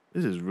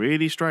 This is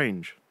really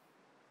strange.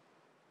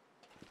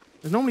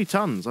 There's normally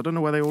tons. I don't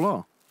know where they all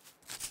are.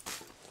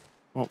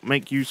 Well,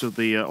 make use of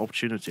the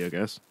opportunity, I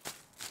guess.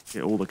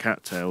 Get all the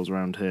cattails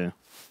around here.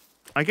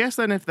 I guess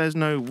then if there's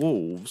no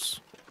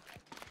wolves...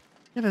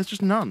 Yeah, there's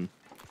just none.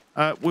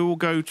 We will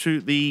go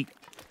to the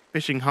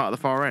fishing hut at the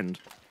far end.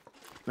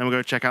 Then we'll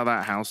go check out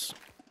that house.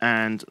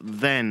 And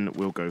then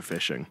we'll go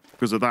fishing.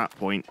 Because at that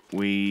point,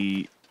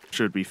 we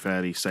should be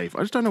fairly safe. I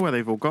just don't know where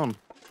they've all gone.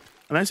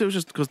 Unless it was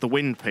just because the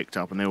wind picked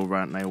up and they all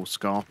ran, and they all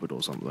scarpered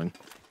or something.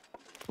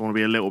 I want to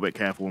be a little bit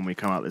careful when we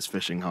come out this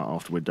fishing hut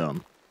after we're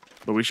done.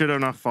 But we should have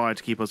enough fire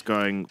to keep us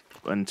going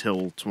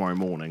until tomorrow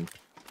morning.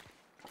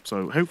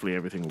 So hopefully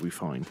everything will be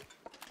fine.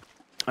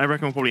 I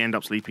reckon we'll probably end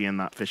up sleeping in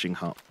that fishing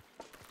hut.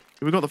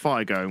 If we've got the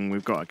fire going,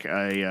 we've got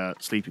a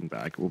sleeping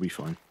bag, we'll be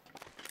fine.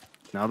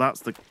 Now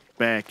that's the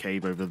bear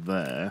cave over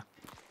there.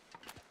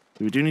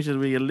 We do need to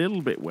be a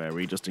little bit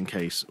wary just in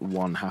case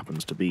one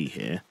happens to be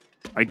here.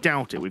 I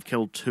doubt it. We've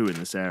killed 2 in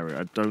this area.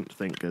 I don't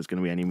think there's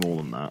going to be any more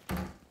than that.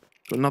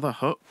 Got another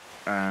hut,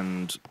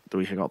 and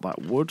we got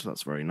that wood.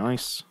 That's very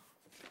nice.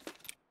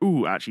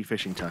 Ooh, actually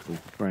fishing tackle.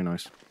 Very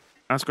nice.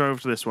 Let's go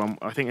over to this one.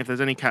 I think if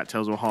there's any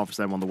cattails, we'll harvest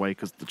them on the way,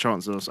 because the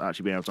chance of us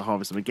actually being able to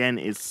harvest them again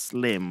is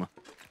slim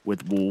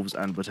with wolves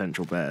and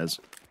potential bears.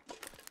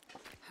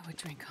 I would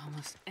drink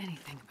almost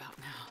anything about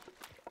now.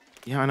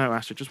 Yeah, I know,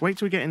 Astrid. Just wait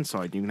till we get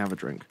inside and you can have a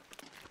drink.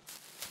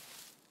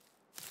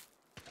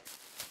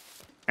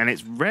 And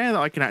it's rare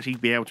that I can actually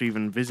be able to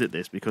even visit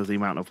this because of the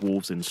amount of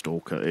wolves in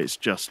Stalker. It's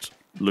just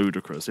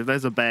ludicrous. If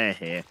there's a bear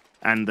here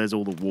and there's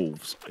all the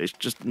wolves, it's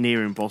just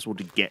near impossible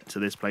to get to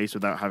this place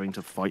without having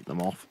to fight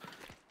them off.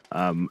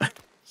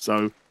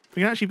 So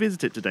we can actually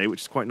visit it today,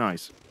 which is quite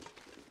nice.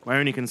 My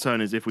only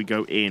concern is if we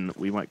go in,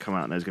 we might come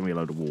out and there's going to be a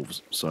load of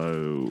wolves.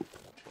 So,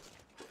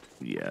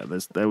 yeah,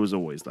 there was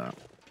always that.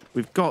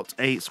 We've got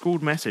a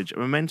scrawled message, a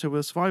memento with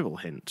a survival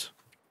hint.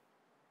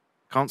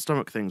 Can't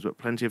stomach things, but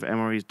plenty of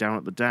MREs down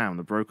at the dam,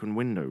 the broken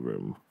window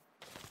room.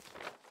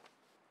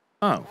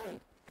 Oh.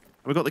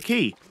 We got the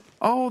key.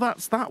 Oh,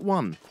 that's that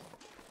one.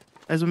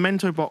 There's a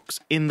memento box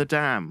in the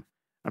dam.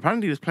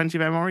 Apparently there's plenty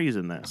of MREs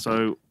in there,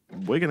 so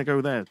we're going to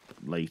go there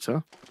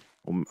later.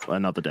 Or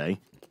another day.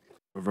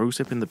 A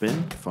rosehip in the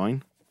bin?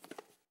 Fine.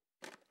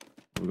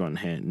 We've got in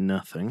here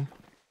nothing.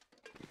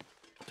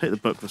 Take the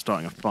book for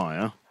starting a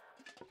fire.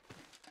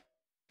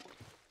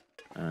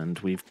 And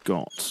we've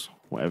got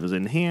whatever's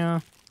in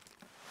here.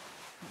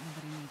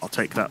 I'll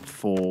take that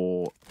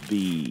for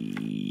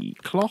the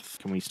cloth.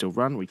 Can we still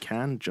run? We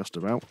can, just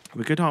about.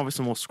 We could harvest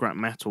some more scrap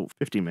metal.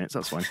 15 minutes,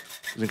 that's fine.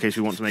 Just in case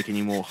we want to make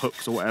any more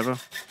hooks or whatever.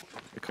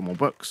 Pick up more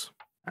books.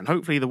 And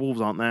hopefully the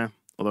wolves aren't there.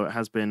 Although it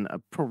has been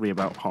probably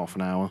about half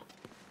an hour.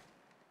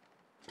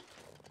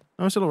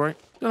 Oh, it's still alright.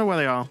 Don't know where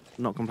they are.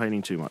 Not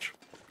complaining too much.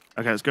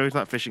 Okay, let's go to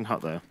that fishing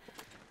hut there.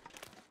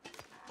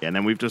 Yeah, and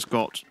then we've just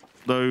got,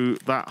 though,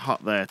 that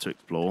hut there to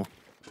explore.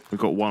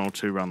 We've got one or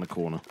two around the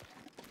corner.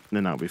 And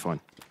then that'll be fine.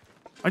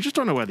 I just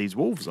don't know where these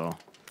wolves are.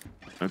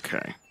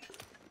 Okay.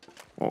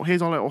 Well,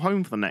 here's our little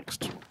home for the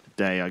next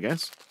day, I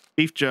guess.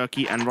 Beef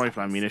jerky and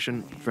rifle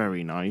ammunition.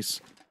 Very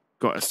nice.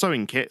 Got a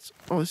sewing kit.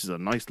 Oh, this is a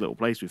nice little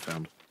place we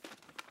found.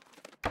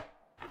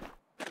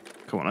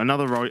 Come on,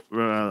 another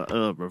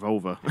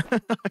revolver.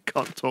 I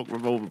can't talk,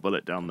 revolver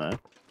bullet down there.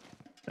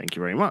 Thank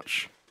you very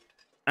much.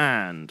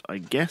 And I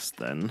guess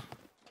then,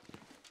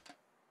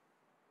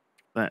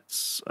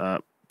 let's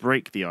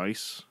break the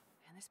ice.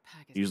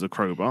 Use the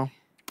crowbar.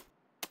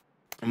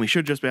 And we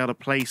should just be able to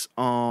place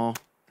our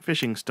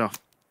fishing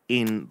stuff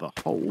in the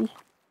hole.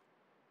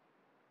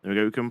 There we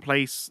go. We can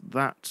place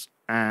that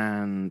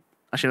and...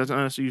 Actually,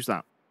 let's use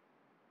that.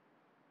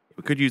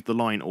 We could use the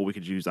line or we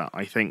could use that.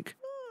 I think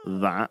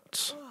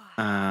that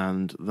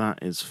and that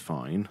is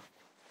fine.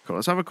 Cool.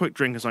 Let's have a quick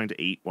drink and something to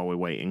eat while we're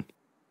waiting.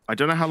 I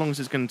don't know how long this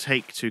is going to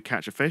take to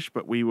catch a fish,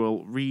 but we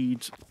will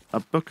read a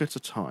book at a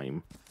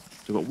time.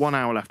 So we've got 1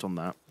 hour left on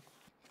that.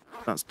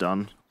 That's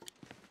done.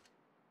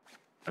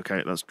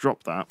 Okay, let's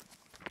drop that.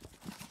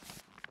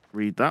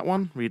 Read that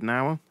one. Read an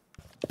hour.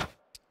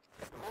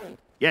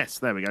 Yes,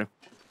 there we go.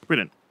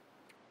 Brilliant.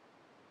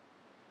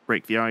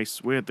 Break the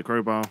ice with the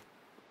crowbar.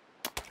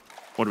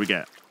 What do we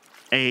get?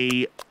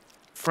 A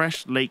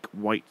fresh lake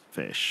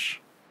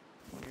whitefish.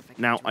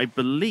 Now, I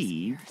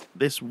believe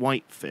this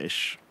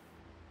whitefish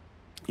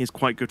is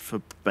quite good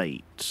for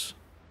bait.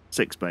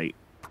 6 bait.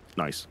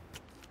 Nice.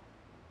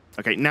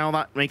 Okay, now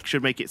that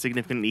should make it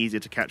significantly easier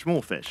to catch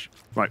more fish.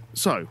 Right,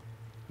 so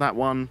that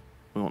one,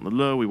 we want the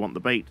lure, we want the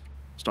bait.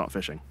 Start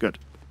fishing. Good.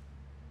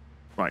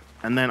 Right,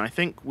 and then I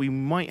think we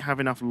might have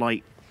enough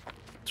light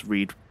to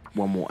read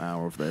 1 more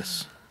hour of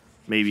this.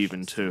 Maybe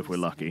even 2 if we're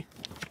lucky.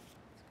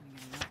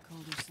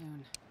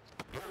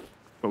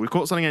 But we've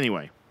caught something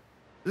anyway.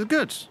 This is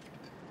good. This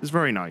is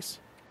very nice.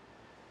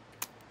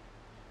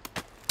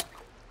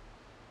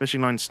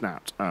 Fishing line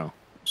snapped. Oh,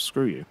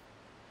 screw you.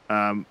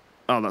 Oh,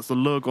 that's the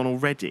lure gone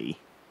already.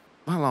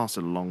 That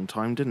lasted a long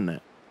time, didn't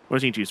it? I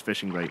just need to use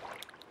fishing bait.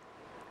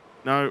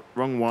 No,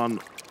 wrong one.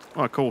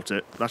 Oh, I caught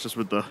it. That's just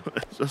with the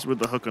just with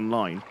the hook and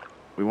line.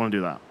 We want to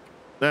do that.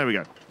 There we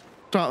go.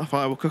 Start the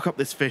fire. We'll cook up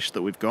this fish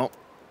that we've got.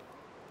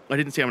 I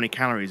didn't see how many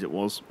calories it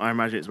was. I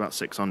imagine it's about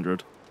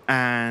 600.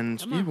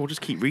 And yeah, we'll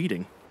just keep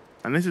reading.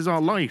 And this is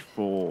our life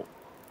for,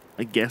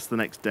 I guess, the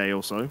next day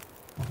or so.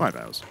 5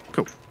 hours.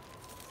 Cool.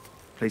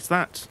 Place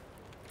that.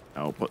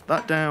 I'll put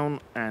that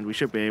down, and we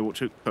should be able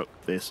to cook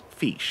this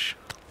fish.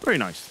 Very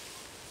nice.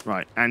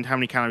 Right, and how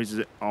many calories is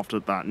it after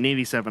that?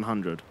 Nearly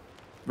 700.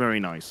 Very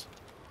nice.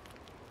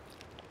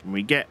 And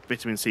we get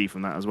vitamin C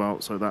from that as well,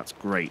 so that's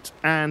great.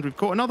 And we've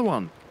caught another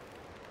one.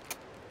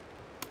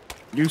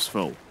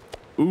 Useful.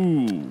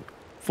 Ooh,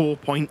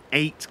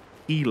 4.8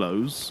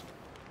 kilos.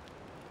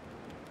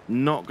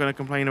 Not going to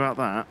complain about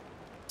that.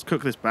 Let's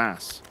cook this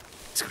bass.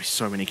 It's going to be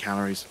so many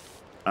calories.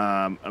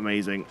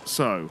 Amazing.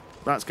 So,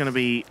 that's going to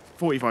be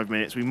 45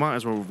 minutes. We might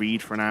as well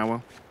read for an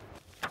hour.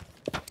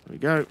 There we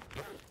go.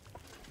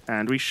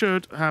 And we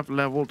should have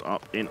leveled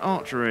up in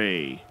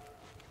archery.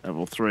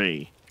 Level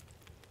 3.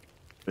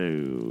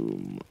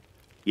 Boom.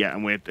 Yeah,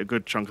 and we're a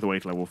good chunk of the way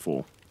to level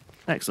 4.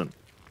 Excellent.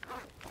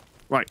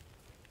 Right.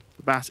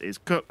 The bass is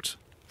cooked.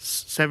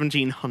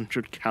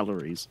 1,700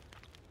 calories.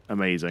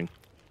 Amazing.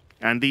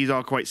 And these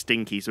are quite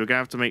stinky, so we're going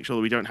to have to make sure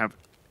that we don't have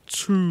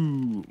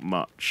too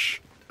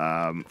much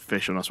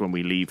fish on us when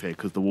we leave here,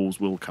 because the wolves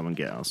will come and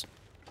get us.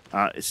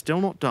 It's still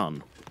not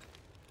done.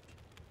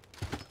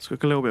 Let's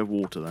cook a little bit of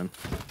water then.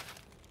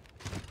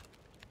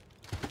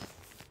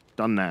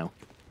 Done now.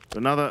 So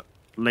another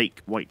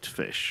lake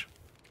whitefish.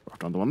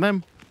 Craft another one of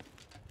them.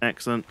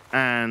 Excellent.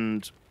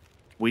 And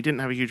we didn't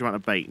have a huge amount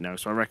of bait, no,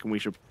 so I reckon we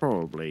should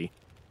probably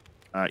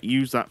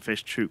use that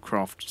fish to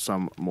craft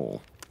some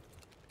more.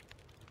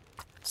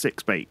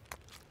 6 bait.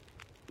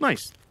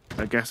 Nice.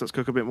 I guess let's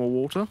cook a bit more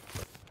water.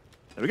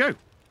 There we go.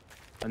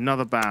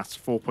 Another bass,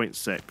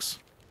 4.6.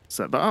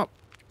 Set that up.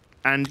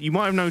 And you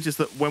might have noticed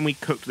that when we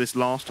cooked this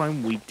last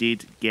time, we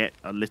did get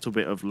a little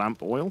bit of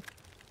lamp oil.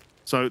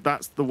 So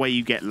that's the way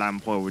you get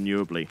lamp oil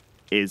renewably,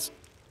 is...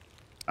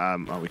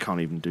 oh, we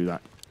can't even do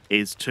that.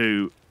 Is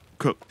to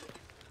cook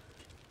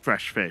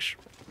fresh fish.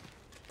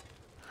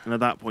 And at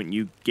that point,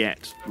 you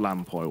get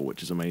lamp oil,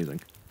 which is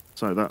amazing.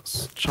 So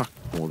let's chuck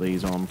more of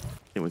these on. I think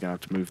we're going to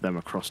have to move them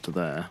across to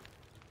there.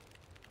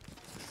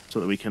 So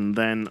that we can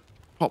then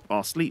pop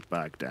our sleep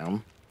bag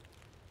down.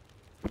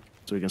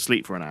 So we can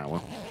sleep for an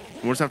hour.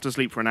 We'll just have to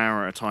sleep for an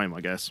hour at a time, I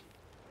guess.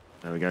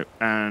 There we go.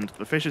 And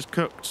the fish is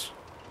cooked.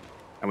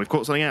 And we've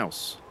caught something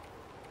else.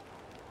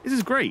 This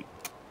is great.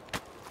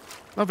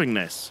 Loving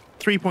this.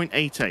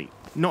 3.88.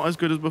 Not as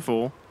good as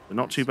before, but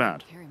not too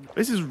bad.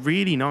 This is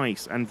really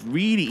nice and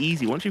really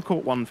easy. Once you've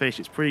caught one fish,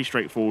 it's pretty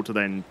straightforward to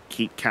then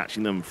keep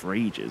catching them for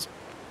ages.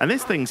 And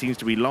this thing seems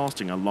to be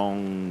lasting a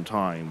long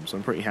time, so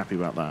I'm pretty happy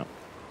about that.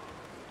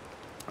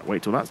 Right,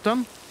 wait till that's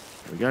done.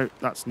 There we go.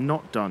 That's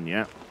not done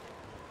yet.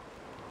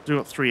 We've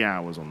got 3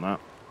 hours on that.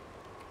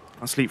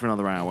 I'll sleep for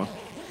another hour.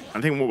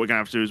 I think what we're going to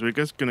have to do is we're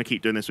just going to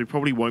keep doing this. We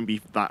probably won't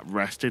be that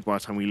rested by the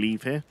time we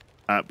leave here.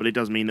 But it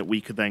does mean that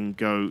we could then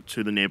go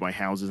to the nearby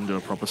houses and do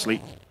a proper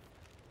sleep.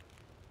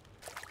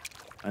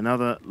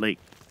 Another lake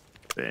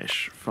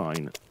fish.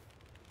 Fine.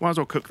 Might as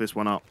well cook this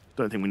one up.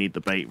 Don't think we need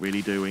the bait,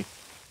 really, do we?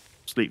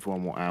 Sleep for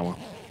one more hour.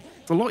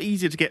 It's a lot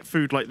easier to get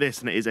food like this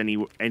than it is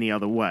any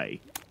other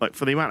way. Like,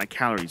 for the amount of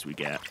calories we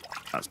get,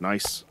 that's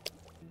nice.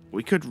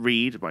 We could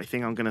read, but I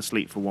think I'm going to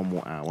sleep for one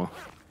more hour.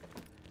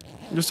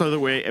 Just so that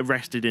we're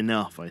rested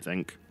enough, I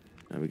think.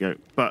 There we go.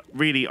 But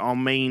really, our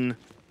main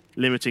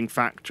limiting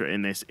factor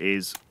in this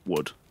is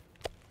wood.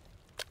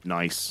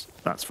 Nice.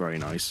 That's very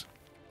nice.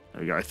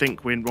 There we go. I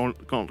think we're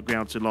not going to be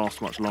able to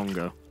last much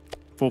longer.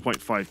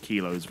 4.5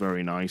 kilos,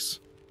 very nice.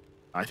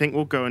 I think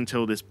we'll go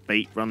until this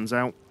bait runs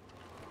out.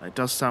 It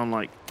does sound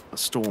like a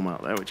storm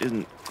out there, which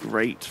isn't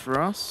great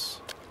for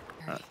us.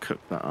 Cook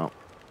that up.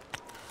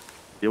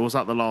 Was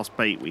that the last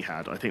bait we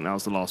had? I think that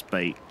was the last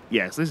bait.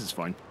 Yes, this is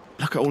fine.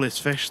 Look at all this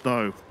fish,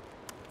 though.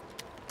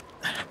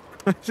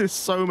 There's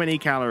so many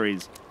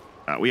calories.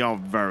 We are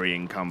very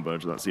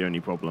encumbered. That's the only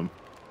problem.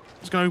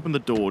 Just going to open the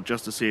door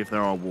just to see if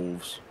there are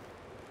wolves.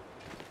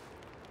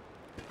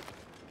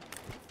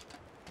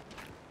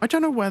 I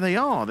don't know where they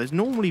are. There's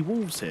normally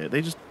wolves here.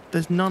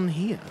 There's none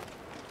here.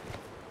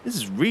 This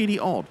is really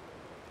odd.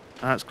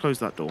 Let's close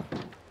that door.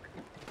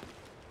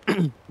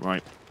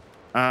 Right.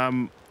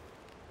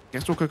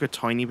 Guess we'll cook a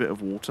tiny bit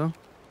of water.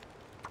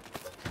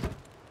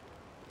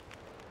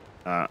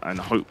 And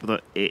hope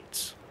that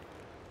it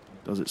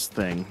does its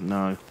thing.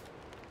 No.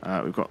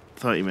 We've got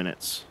 30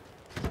 minutes.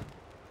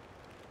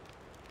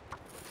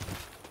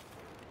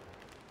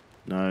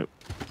 No.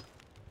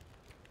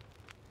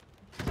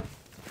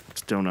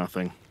 Still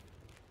nothing.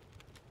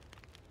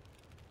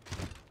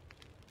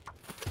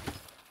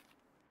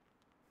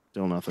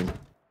 Still nothing.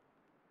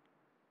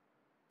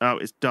 Oh,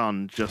 it's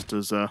done just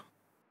as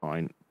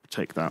fine.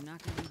 Take that.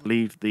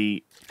 Leave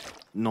the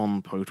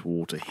non-potable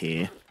water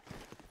here.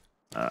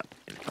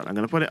 In fact, I'm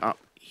going to put it up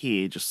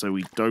here just so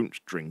we don't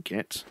drink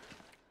it.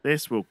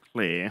 This will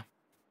clear.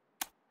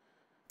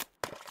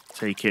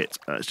 Take it.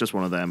 It's just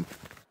one of them.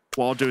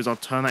 What I'll do is I'll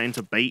turn that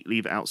into bait,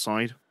 leave it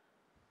outside.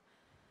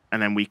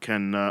 And then we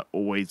can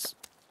always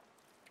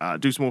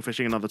do some more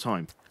fishing another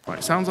time.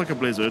 Right, sounds like a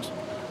blizzard.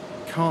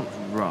 Can't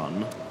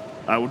run.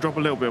 We'll drop a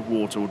little bit of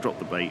water, we'll drop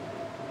the bait,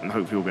 and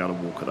hopefully we'll be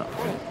able to walk at that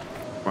point.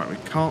 Right, we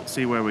can't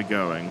see where we're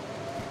going.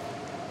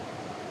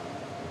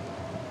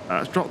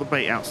 Let's drop the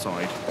bait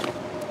outside.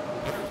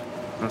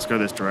 Let's go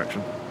this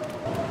direction.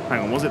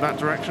 Hang on, was it that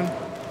direction?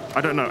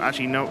 I don't know.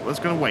 Actually, no, let's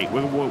go and wait.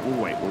 We'll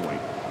wait.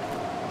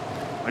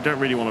 I don't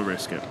really want to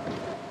risk it.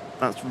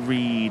 Let's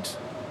read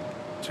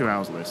 2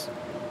 hours of this.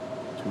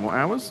 2 more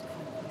hours?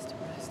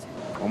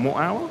 1 more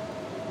hour?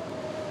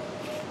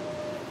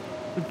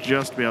 We'll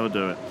just be able to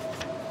do it.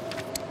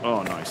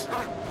 Oh, nice.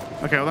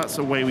 Okay, well, that's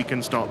a way we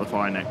can start the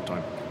fire next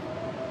time.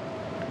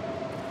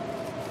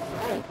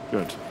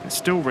 Good. It's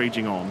still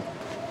raging on.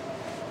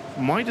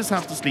 Might just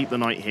have to sleep the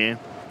night here.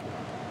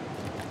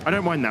 I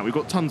don't mind that. We've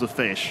got tons of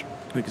fish.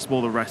 We can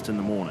spoil the rest in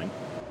the morning.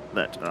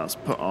 Let us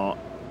put our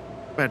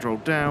bedroll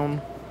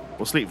down.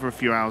 We'll sleep for a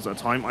few hours at a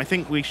time. I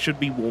think we should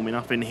be warm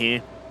enough in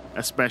here,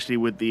 especially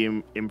with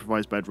the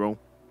improvised bedroll.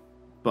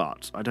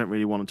 But I don't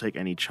really want to take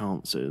any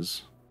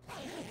chances.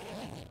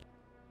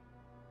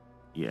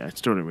 Yeah, I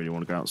still don't really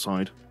want to go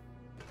outside.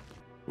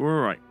 We're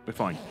alright. We're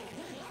fine.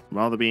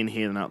 Rather be in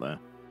here than out there.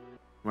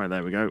 Right,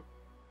 there we go.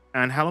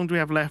 And how long do we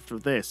have left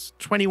of this?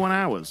 21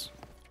 hours.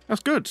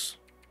 That's good.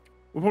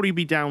 We'll probably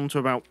be down to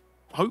about,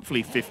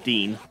 hopefully,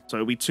 15. So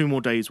it'll be 2 more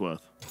days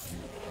worth.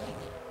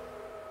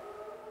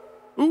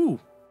 Ooh,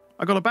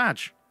 I got a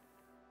badge.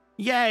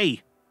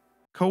 Yay!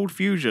 Cold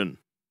Fusion.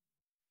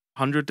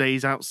 100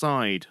 days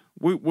outside.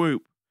 Whoop,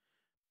 whoop.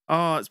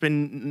 Oh,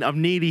 I've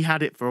nearly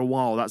had it for a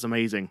while. That's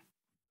amazing.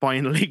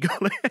 Finally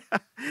got it.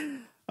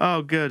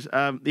 Oh, good.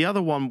 The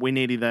other one we're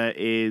nearly there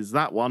is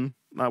that one.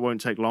 That won't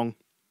take long.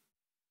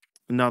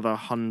 another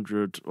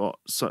 100 or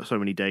so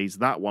many days.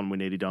 That one we're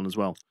nearly done as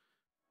well.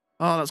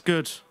 Oh, that's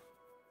good.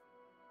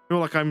 I feel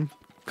like I'm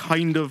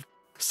kind of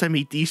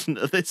semi-decent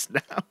at this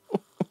now.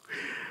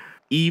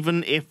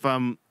 Even if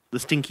the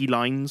stinky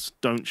lines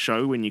don't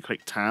show when you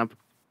click tab,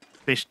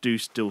 fish do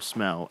still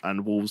smell,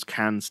 and wolves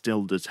can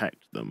still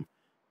detect them.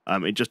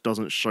 It just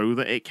doesn't show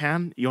that it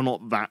can. You're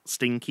not that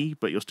stinky,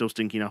 but you're still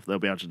stinky enough they'll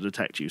be able to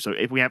detect you. So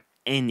if we have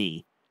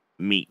any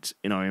meat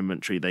in our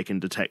inventory, they can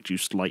detect you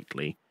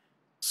slightly.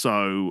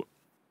 So,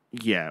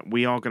 yeah,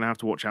 we are going to have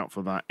to watch out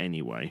for that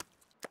anyway.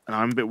 And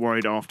I'm a bit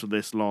worried after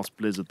this last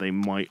blizzard they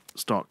might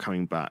start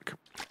coming back.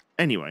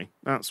 Anyway,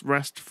 that's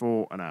rest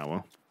for an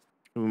hour.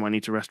 We might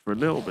need to rest for a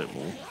little bit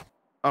more.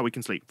 Oh, we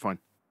can sleep. Fine.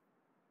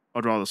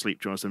 I'd rather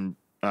sleep, Joyce, than...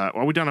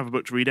 well, we don't have a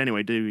book to read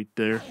anyway, do we,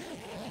 dear?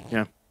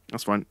 Yeah,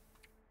 that's fine.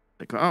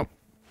 Pick that up.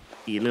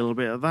 Eat a little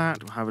bit of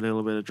that. We'll have a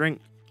little bit of drink.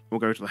 We'll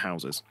go to the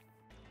houses.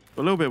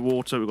 Got a little bit of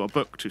water. We've got a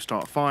book to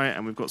start a fire,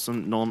 and we've got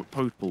some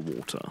non-potable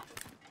water.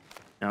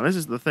 Now, this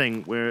is the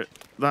thing. We're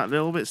that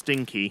little bit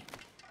stinky.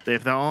 That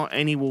if there are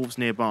any wolves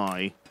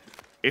nearby,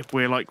 if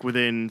we're like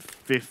within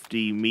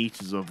 50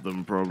 meters of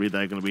them, probably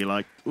they're going to be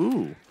like,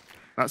 ooh,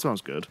 that sounds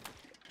good.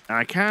 And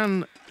I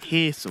can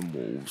hear some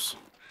wolves,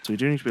 so we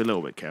do need to be a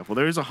little bit careful.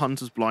 There is a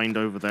hunter's blind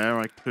over there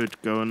I could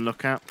go and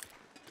look at.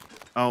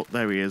 Oh,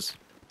 there he is.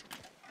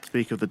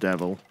 Speak of the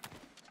devil.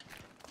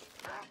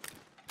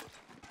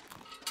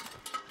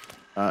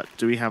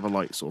 Do we have a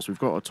light source? We've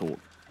got a torch.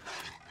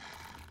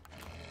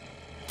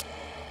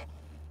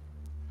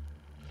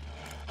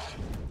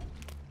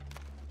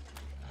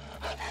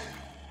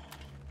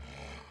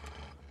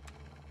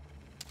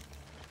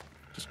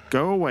 Just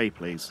go away,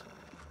 please.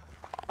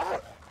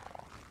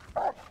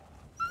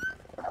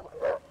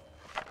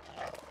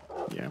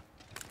 Yeah.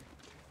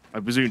 I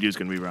presumed he was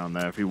going to be around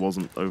there if he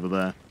wasn't over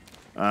there.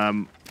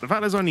 The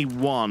fact there's only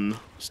one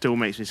still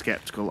makes me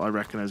skeptical. I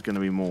reckon there's going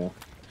to be more.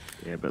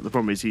 Yeah, but the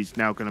problem is he's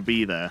now going to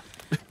be there.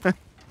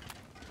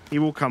 He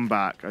will come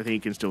back. I think he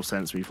can still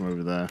sense me from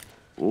over there.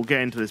 We'll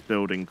get into this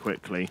building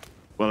quickly.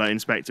 Well,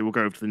 inspect it. We'll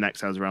go over to the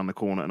next house around the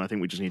corner, and I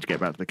think we just need to get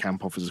back to the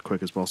camp office as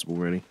quick as possible,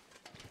 really.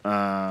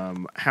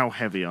 How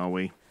heavy are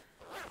we?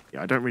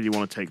 Yeah, I don't really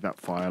want to take that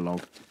fire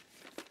log.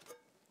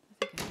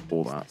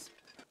 Or that.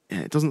 Yeah,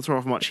 it doesn't throw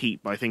off much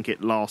heat, but I think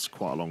it lasts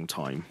quite a long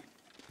time.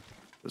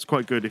 It's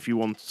quite good if you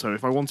want... So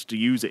if I wanted to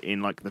use it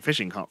in, like, the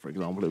fishing hut, for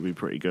example, it would be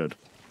pretty good.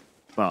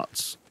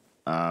 But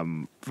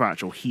for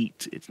actual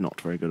heat, it's not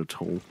very good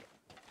at all.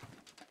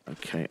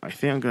 Okay, I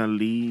think I'm going to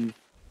leave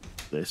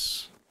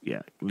this.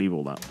 Yeah, leave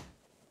all that.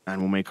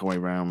 And we'll make our way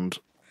around.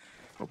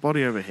 Got a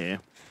body over here.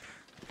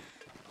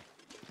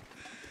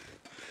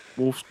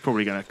 Wolf's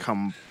probably going to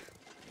come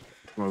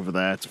from over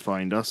there to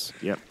find us.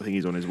 Yep, I think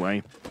he's on his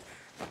way.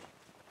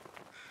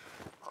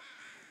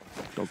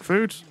 Dog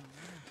food.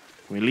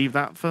 Can we leave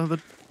that for the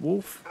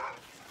wolf?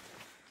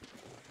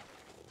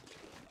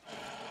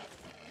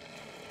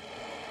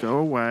 Go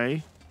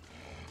away.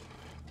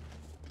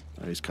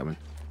 Oh, he's coming.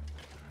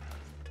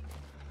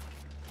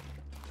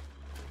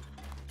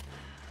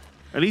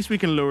 At least we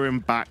can lure him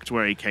back to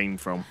where he came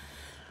from.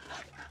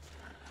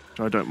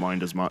 Which I don't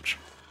mind as much.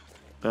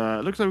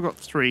 Looks like we've got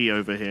 3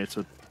 over here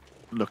to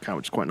look at,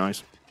 which is quite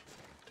nice.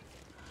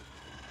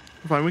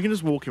 Fine, we can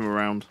just walk him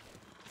around.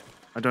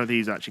 I don't think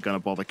he's actually going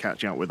to bother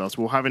catching up with us.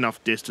 We'll have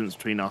enough distance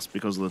between us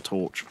because of the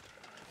torch.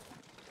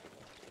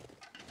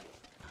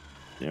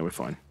 Yeah, we're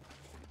fine.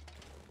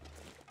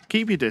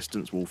 Keep your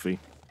distance, Wolfie.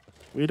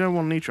 We don't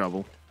want any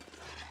trouble.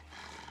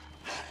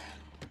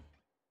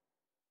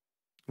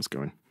 Let's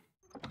go in.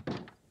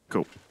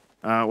 Cool.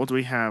 What do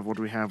we have? What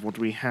do we have? What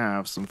do we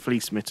have? Some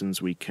fleece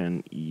mittens we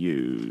can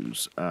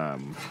use. So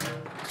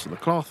the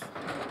cloth.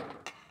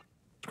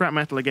 Scrap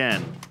metal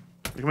again.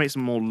 We can make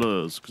some more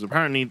lures, because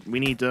apparently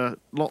we need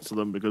lots of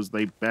them because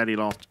they barely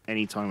last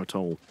any time at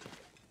all.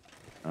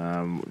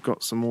 We've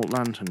got some more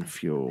lantern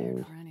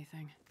fuel.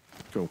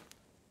 Cool.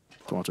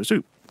 Tomato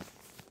soup.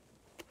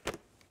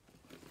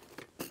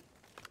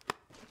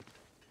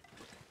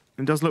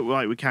 It does look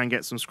like we can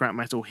get some scrap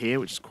metal here,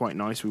 which is quite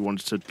nice. We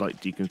wanted to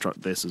like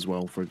deconstruct this as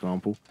well, for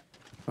example.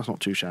 That's not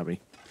too shabby.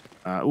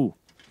 Ooh,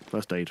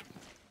 first aid.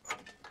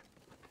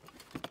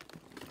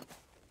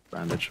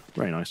 Bandage.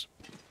 Very nice.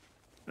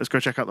 Let's go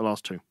check out the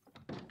last 2.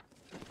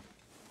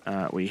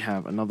 We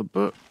have another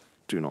book.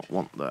 Do not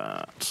want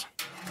that.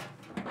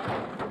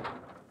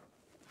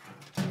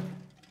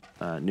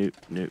 Nope,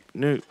 nope,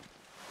 nope.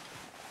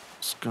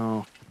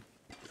 Scarf.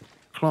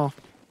 Cloth.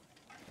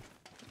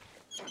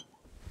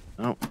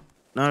 Oh,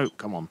 no,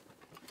 come on.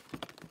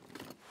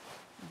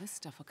 This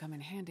stuff will come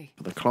in handy.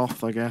 For the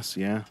cloth, I guess,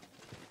 yeah.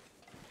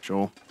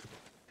 Sure.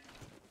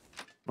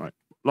 Right,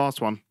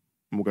 last one,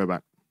 and we'll go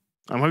back.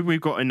 I'm hoping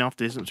we've got enough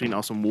distance between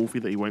us and Wolfie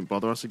that he won't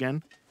bother us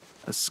again.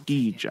 A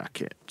ski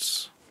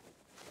jacket.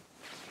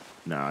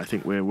 No, I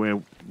think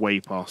we're way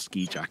past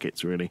ski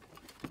jackets, really.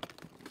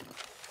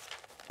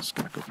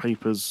 Stack of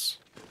papers.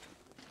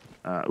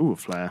 Ooh, a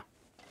flare.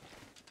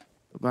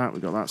 We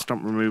got that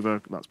stump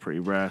remover. That's pretty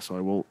rare, so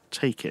I will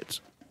take it.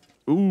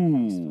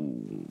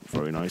 Ooh,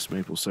 very nice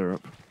maple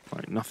syrup.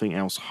 Right, nothing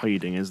else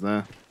hiding, is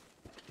there?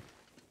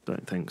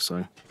 Don't think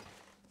so.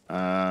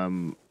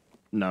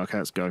 No, okay,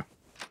 let's go.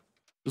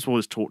 Just while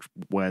this torch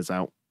wears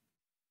out.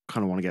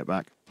 Kind of want to get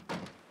back.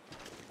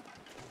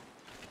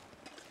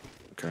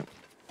 Okay.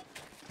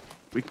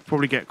 We could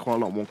probably get quite a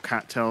lot more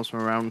cattails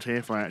from around here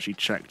if I actually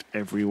checked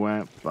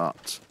everywhere,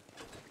 but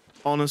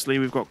honestly,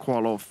 we've got quite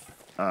a lot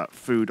of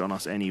food on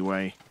us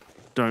anyway.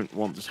 Don't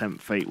want to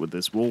tempt fate with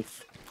this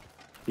wolf.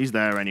 He's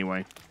there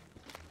anyway.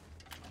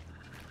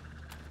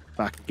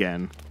 Back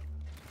again.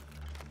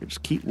 Okay,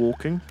 just keep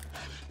walking.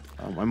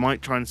 I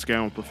might try and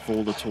scale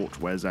before the torch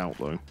wears out,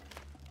 though.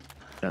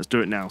 Yeah, let's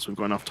do it now, so we've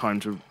got enough time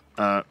to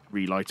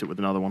relight it with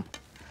another one.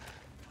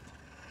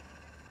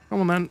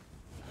 Come on, then.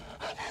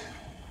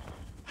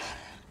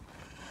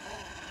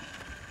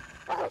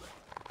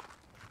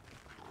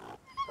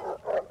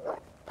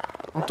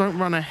 Oh, don't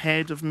run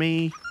ahead of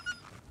me.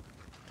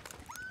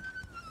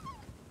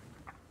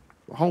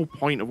 The whole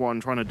point of what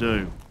I'm trying to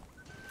do.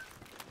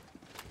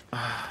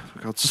 For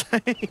God's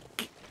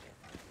sake.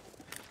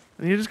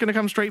 And you're just going to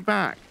come straight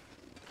back.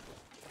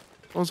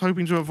 I was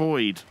hoping to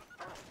avoid.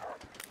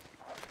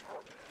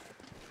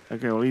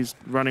 Okay, well, he's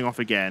running off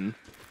again.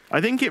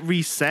 I think it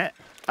reset,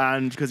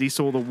 and because he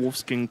saw the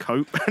wolfskin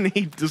coat, and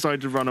he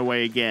decided to run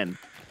away again.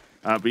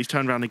 But he's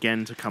turned around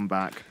again to come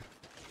back.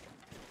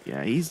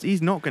 Yeah,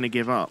 he's not going to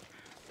give up.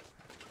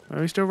 Oh,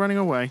 he's still running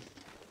away.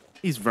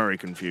 He's very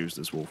confused,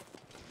 this wolf.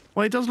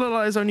 Well, it does look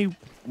like there's only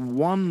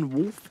one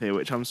wolf here,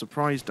 which I'm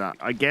surprised at.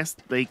 I guess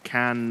they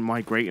can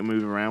migrate and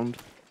move around,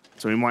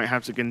 so we might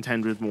have to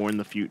contend with more in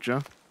the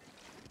future.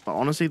 But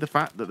honestly, the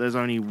fact that there's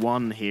only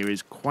one here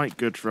is quite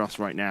good for us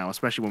right now,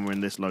 especially when we're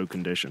in this low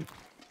condition.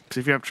 Because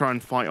if you have to try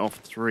and fight off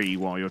 3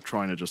 while you're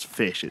trying to just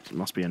fish, it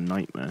must be a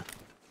nightmare.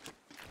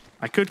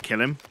 I could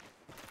kill him.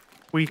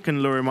 We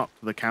can lure him up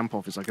to the camp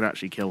office. I could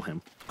actually kill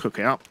him. Cook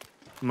it up.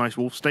 Nice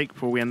wolf steak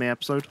before we end the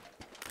episode.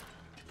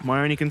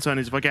 My only concern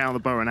is if I get out the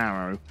bow and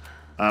arrow,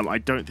 I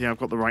don't think I've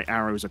got the right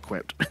arrows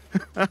equipped.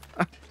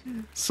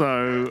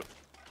 So,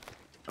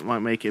 it might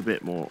make it a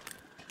bit more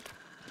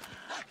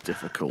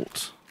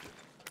difficult.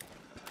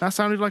 That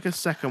sounded like a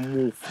second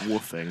wolf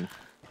woofing.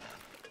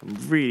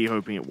 I'm really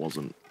hoping it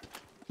wasn't.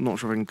 I'm not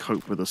sure if I can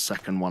cope with a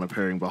second one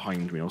appearing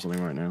behind me or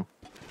something right now.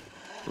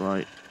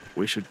 Right,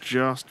 we should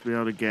just be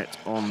able to get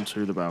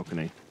onto the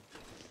balcony.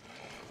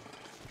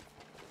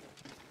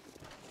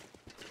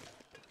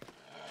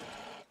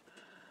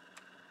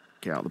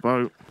 Get out the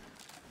boat.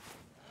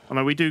 Oh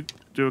no, we do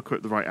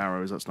equip the right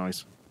arrows, that's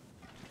nice.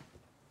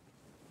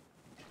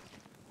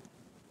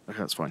 Okay,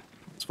 that's fine.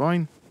 That's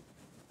fine.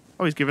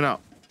 Oh, he's given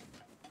up.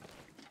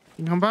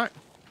 You can come back?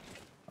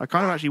 I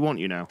kind of actually want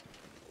you now.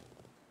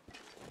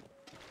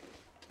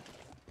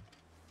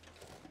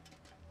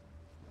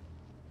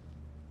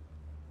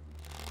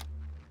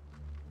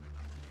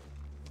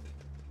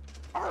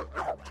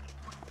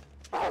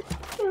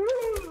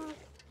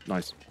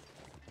 Nice.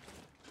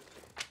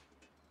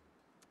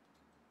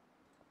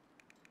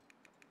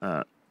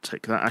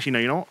 Take that. Actually, no,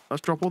 you know what?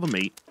 Let's drop all the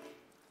meat.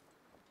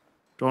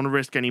 Don't want to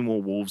risk any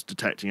more wolves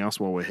detecting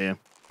us while we're here.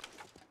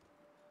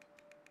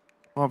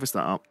 Harvest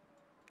that up.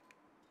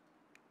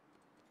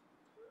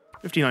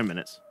 59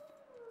 minutes.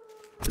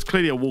 There's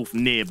clearly a wolf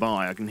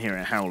nearby. I can hear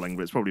it howling,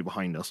 but it's probably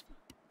behind us.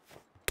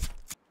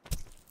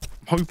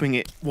 I'm hoping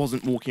it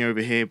wasn't walking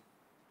over here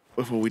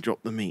before we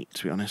drop the meat,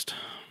 to be honest.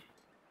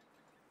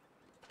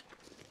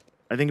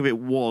 I think if it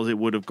was, it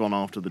would have gone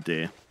after the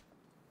deer.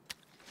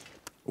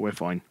 But we're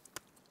fine.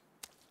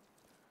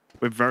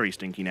 We're very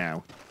stinky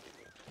now.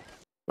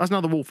 That's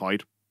another wolf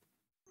hide.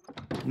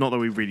 Not that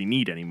we really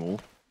need any more.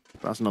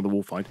 That's another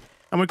wolf hide.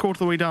 And we're quarter of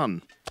the way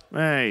done.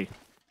 Hey.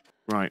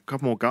 Right, a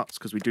couple more guts,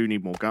 because we do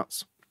need more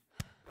guts.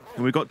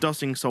 And we've got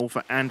dusting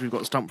sulfur and we've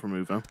got stump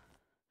remover.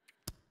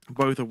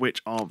 Both of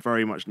which are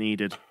very much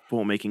needed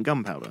for making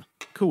gunpowder.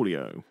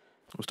 Coolio.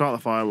 We'll start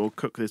the fire, we'll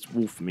cook this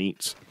wolf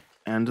meat.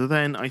 And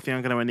then I think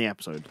I'm going to end the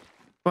episode.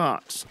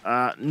 But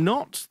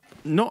not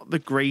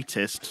the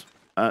greatest,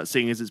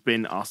 seeing as it's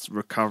been us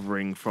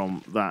recovering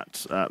from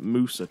that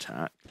moose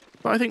attack.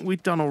 But I think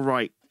we've done all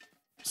right,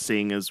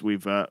 seeing as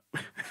we've been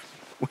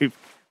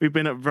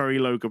at very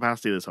low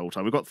capacity this whole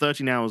time. We've got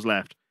 13 hours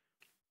left.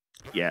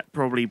 Yeah,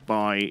 probably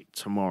by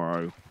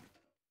tomorrow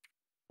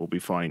we'll be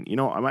fine. You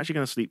know what? I'm actually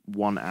going to sleep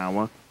 1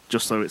 hour,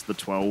 just so it's the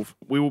 12.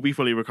 We will be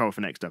fully recovered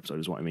for next episode,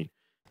 is what I mean.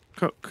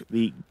 Cook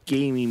the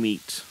gamey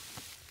meat.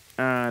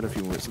 Add a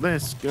few minutes of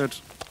this. Good.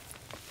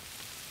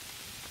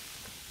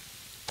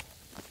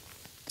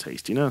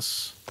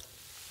 Tastiness.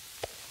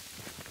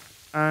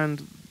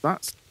 And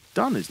that's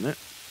done, isn't it?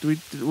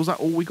 Was that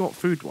all we got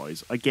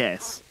food-wise? I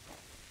guess.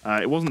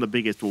 It wasn't the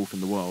biggest wolf in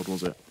the world,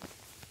 was it?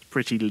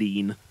 Pretty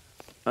lean.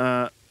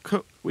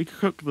 We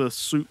cooked the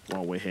soup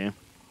while we're here.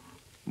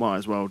 Might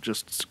as well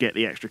just get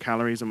the extra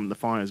calories and the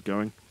fire's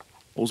going.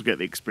 Also get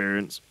the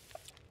experience.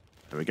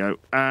 There we go.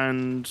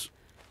 And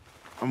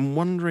I'm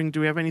wondering,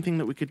 do we have anything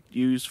that we could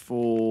use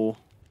for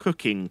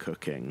cooking?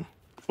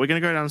 We're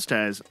going to go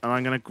downstairs and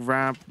I'm going to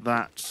grab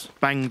that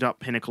banged up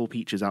pinnacle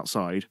peaches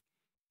outside.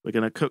 We're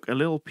going to cook a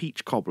little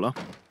peach cobbler.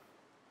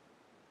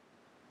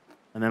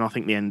 And then I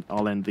think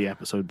I'll end the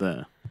episode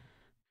there.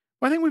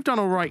 Well, I think we've done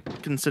all right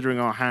considering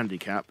our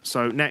handicap.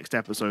 So next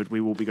episode,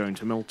 we will be going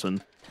to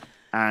Milton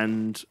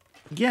and,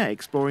 yeah,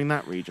 exploring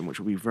that region, which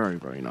will be very,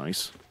 very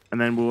nice. And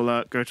then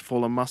we'll go to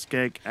Fallen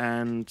Muskeg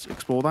and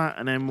explore that.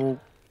 And then we'll,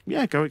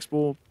 yeah, go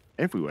explore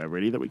everywhere,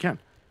 really, that we can.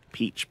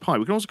 Peach pie.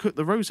 We can also cook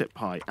the rosehip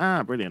pie.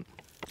 Ah, brilliant.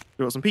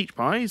 We've got some peach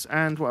pies.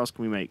 And what else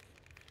can we make?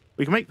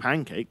 We can make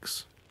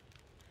pancakes.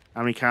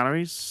 How many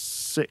calories?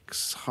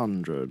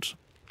 600.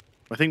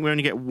 I think we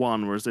only get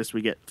 1, whereas this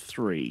we get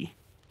 3.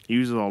 It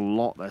uses a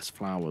lot less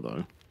flour,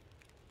 though.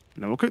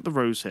 Now, we'll cook the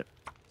rosehip.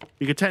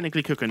 We could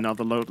technically cook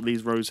another load of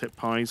these rosehip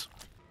pies.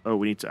 Oh,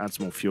 we need to add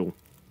some more fuel.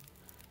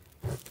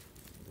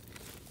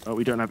 Oh,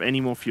 we don't have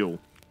any more fuel.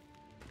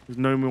 There's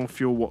no more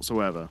fuel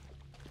whatsoever.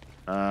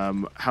 How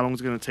long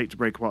is it going to take to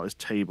break apart this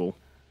table?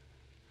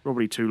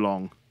 Probably too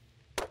long.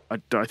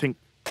 I think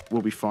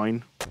we'll be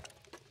fine.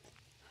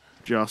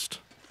 Just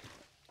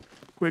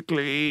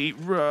quickly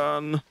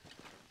run.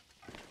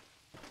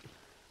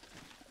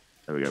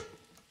 There we go.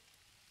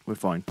 We're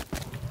fine.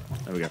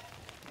 There we go.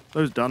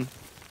 Those done.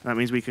 That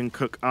means we can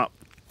cook up,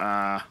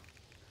 I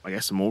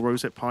guess, some more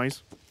rosehip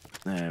pies.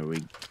 There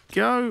we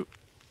go.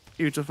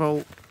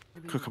 Beautiful.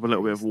 Cook up a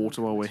little bit of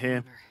water while we're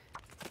here.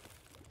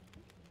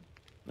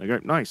 There we go.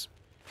 Nice.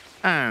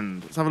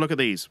 And let's have a look at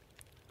these.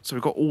 So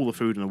we've got all the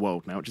food in the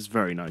world now, which is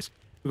very nice.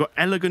 We've got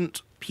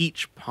elegant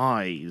peach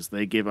pies.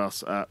 They give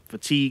us a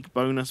fatigue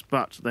bonus,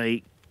 but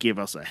they give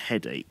us a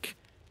headache.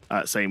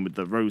 Same with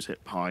the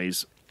rosehip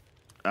pies.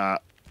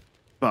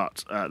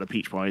 But the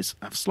peach pies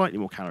have slightly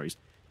more calories.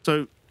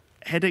 So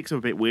headaches are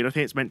a bit weird. I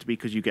think it's meant to be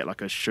because you get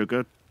like a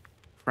sugar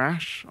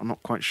crash. I'm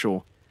not quite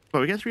sure.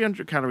 But we get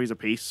 300 calories a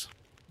piece.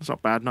 That's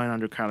not bad.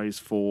 900 calories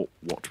for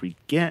what we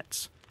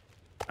get.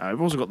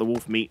 We've also got the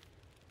wolf meat.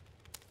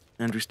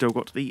 And we've still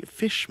got the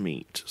fish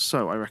meat.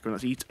 So I reckon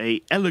let's eat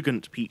a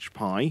elegant peach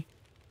pie.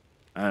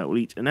 We'll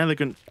eat an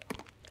elegant...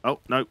 Oh,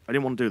 no, I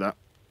didn't want to do that.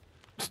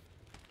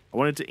 I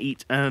wanted to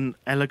eat an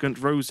elegant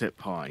rosehip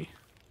pie.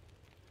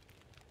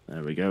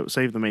 There we go.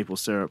 Save the maple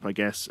syrup, I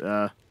guess,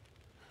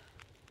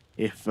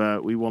 if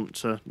we want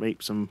to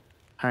make some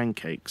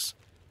pancakes.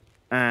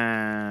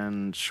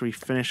 And should we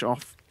finish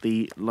off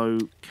the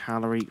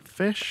low-calorie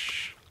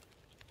fish?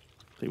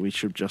 I think we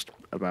should just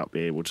about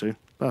be able to.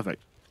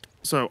 Perfect.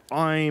 So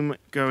I'm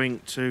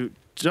going to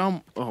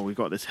dump... Oh, we've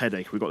got this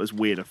headache. We've got this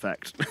weird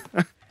effect.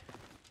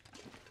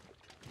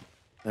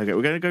 Okay,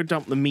 we're going to go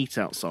dump the meat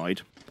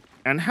outside.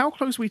 And how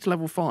close are we to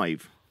level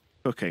 5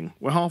 cooking?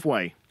 We're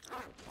halfway.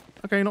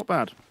 Okay, not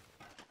bad.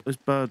 Those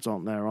birds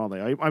aren't there, are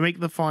they? I make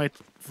the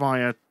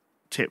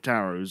fire-tipped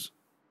arrows,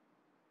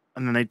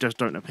 and then they just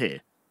don't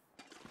appear.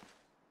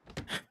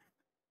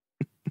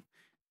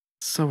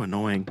 So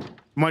annoying.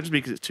 Might just be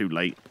because it's too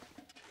late.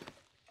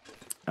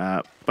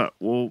 But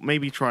we'll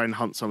maybe try and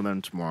hunt some of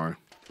them tomorrow.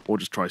 Or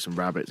just try some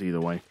rabbits, either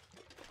way.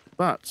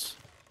 But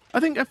I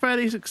think a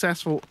fairly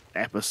successful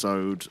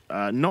episode.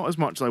 Not as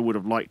much as I would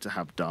have liked to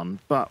have done,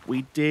 but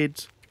we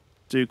did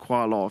do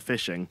quite a lot of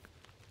fishing.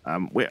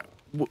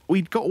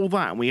 We got all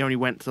that and we only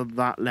went to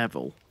that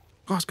level.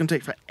 God, it's going to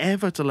take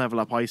forever to level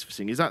up ice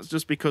fishing. Is that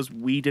just because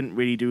we didn't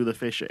really do the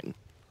fishing?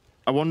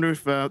 I wonder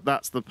if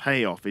that's the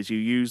payoff, is you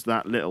use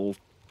that little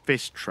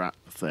fish trap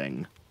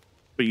thing,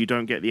 but you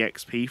don't get the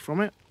XP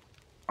from it?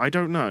 I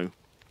don't know.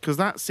 Because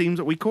that seems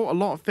that we caught a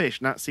lot of fish,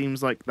 and that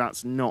seems like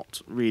that's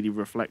not really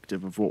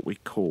reflective of what we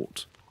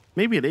caught.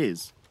 Maybe it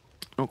is.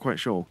 Not quite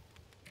sure.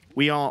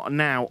 We are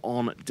now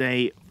on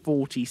day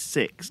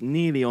 46,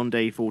 nearly on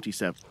day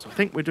 47. So I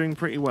think we're doing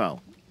pretty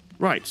well.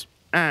 Right,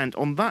 and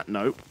on that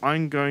note,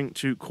 I'm going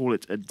to call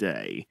it a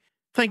day.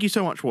 Thank you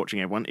so much for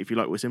watching, everyone. If you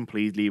like what we're seeing,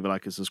 please leave a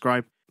like and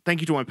subscribe. Thank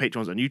you to my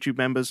patrons and YouTube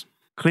members.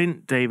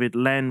 Clint, David,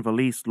 Len,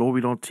 Valise,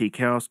 Laurie Lord, T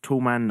Chaos,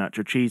 Toolman,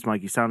 Nacho Cheese,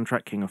 Mikey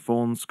Soundtrack, King of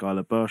Thorns,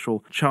 Skylar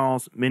Burchell,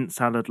 Charles, Mint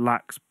Salad,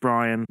 Lax,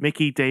 Brian,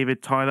 Mickey,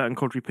 David, Tyler, and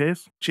Coldry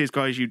Pierce. Cheers,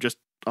 guys. You just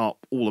are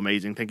all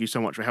amazing. Thank you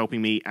so much for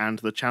helping me and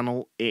the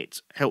channel.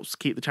 It helps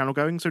keep the channel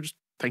going, so just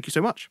thank you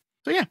so much.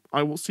 So yeah,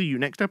 I will see you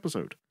next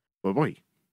episode. Bye-bye.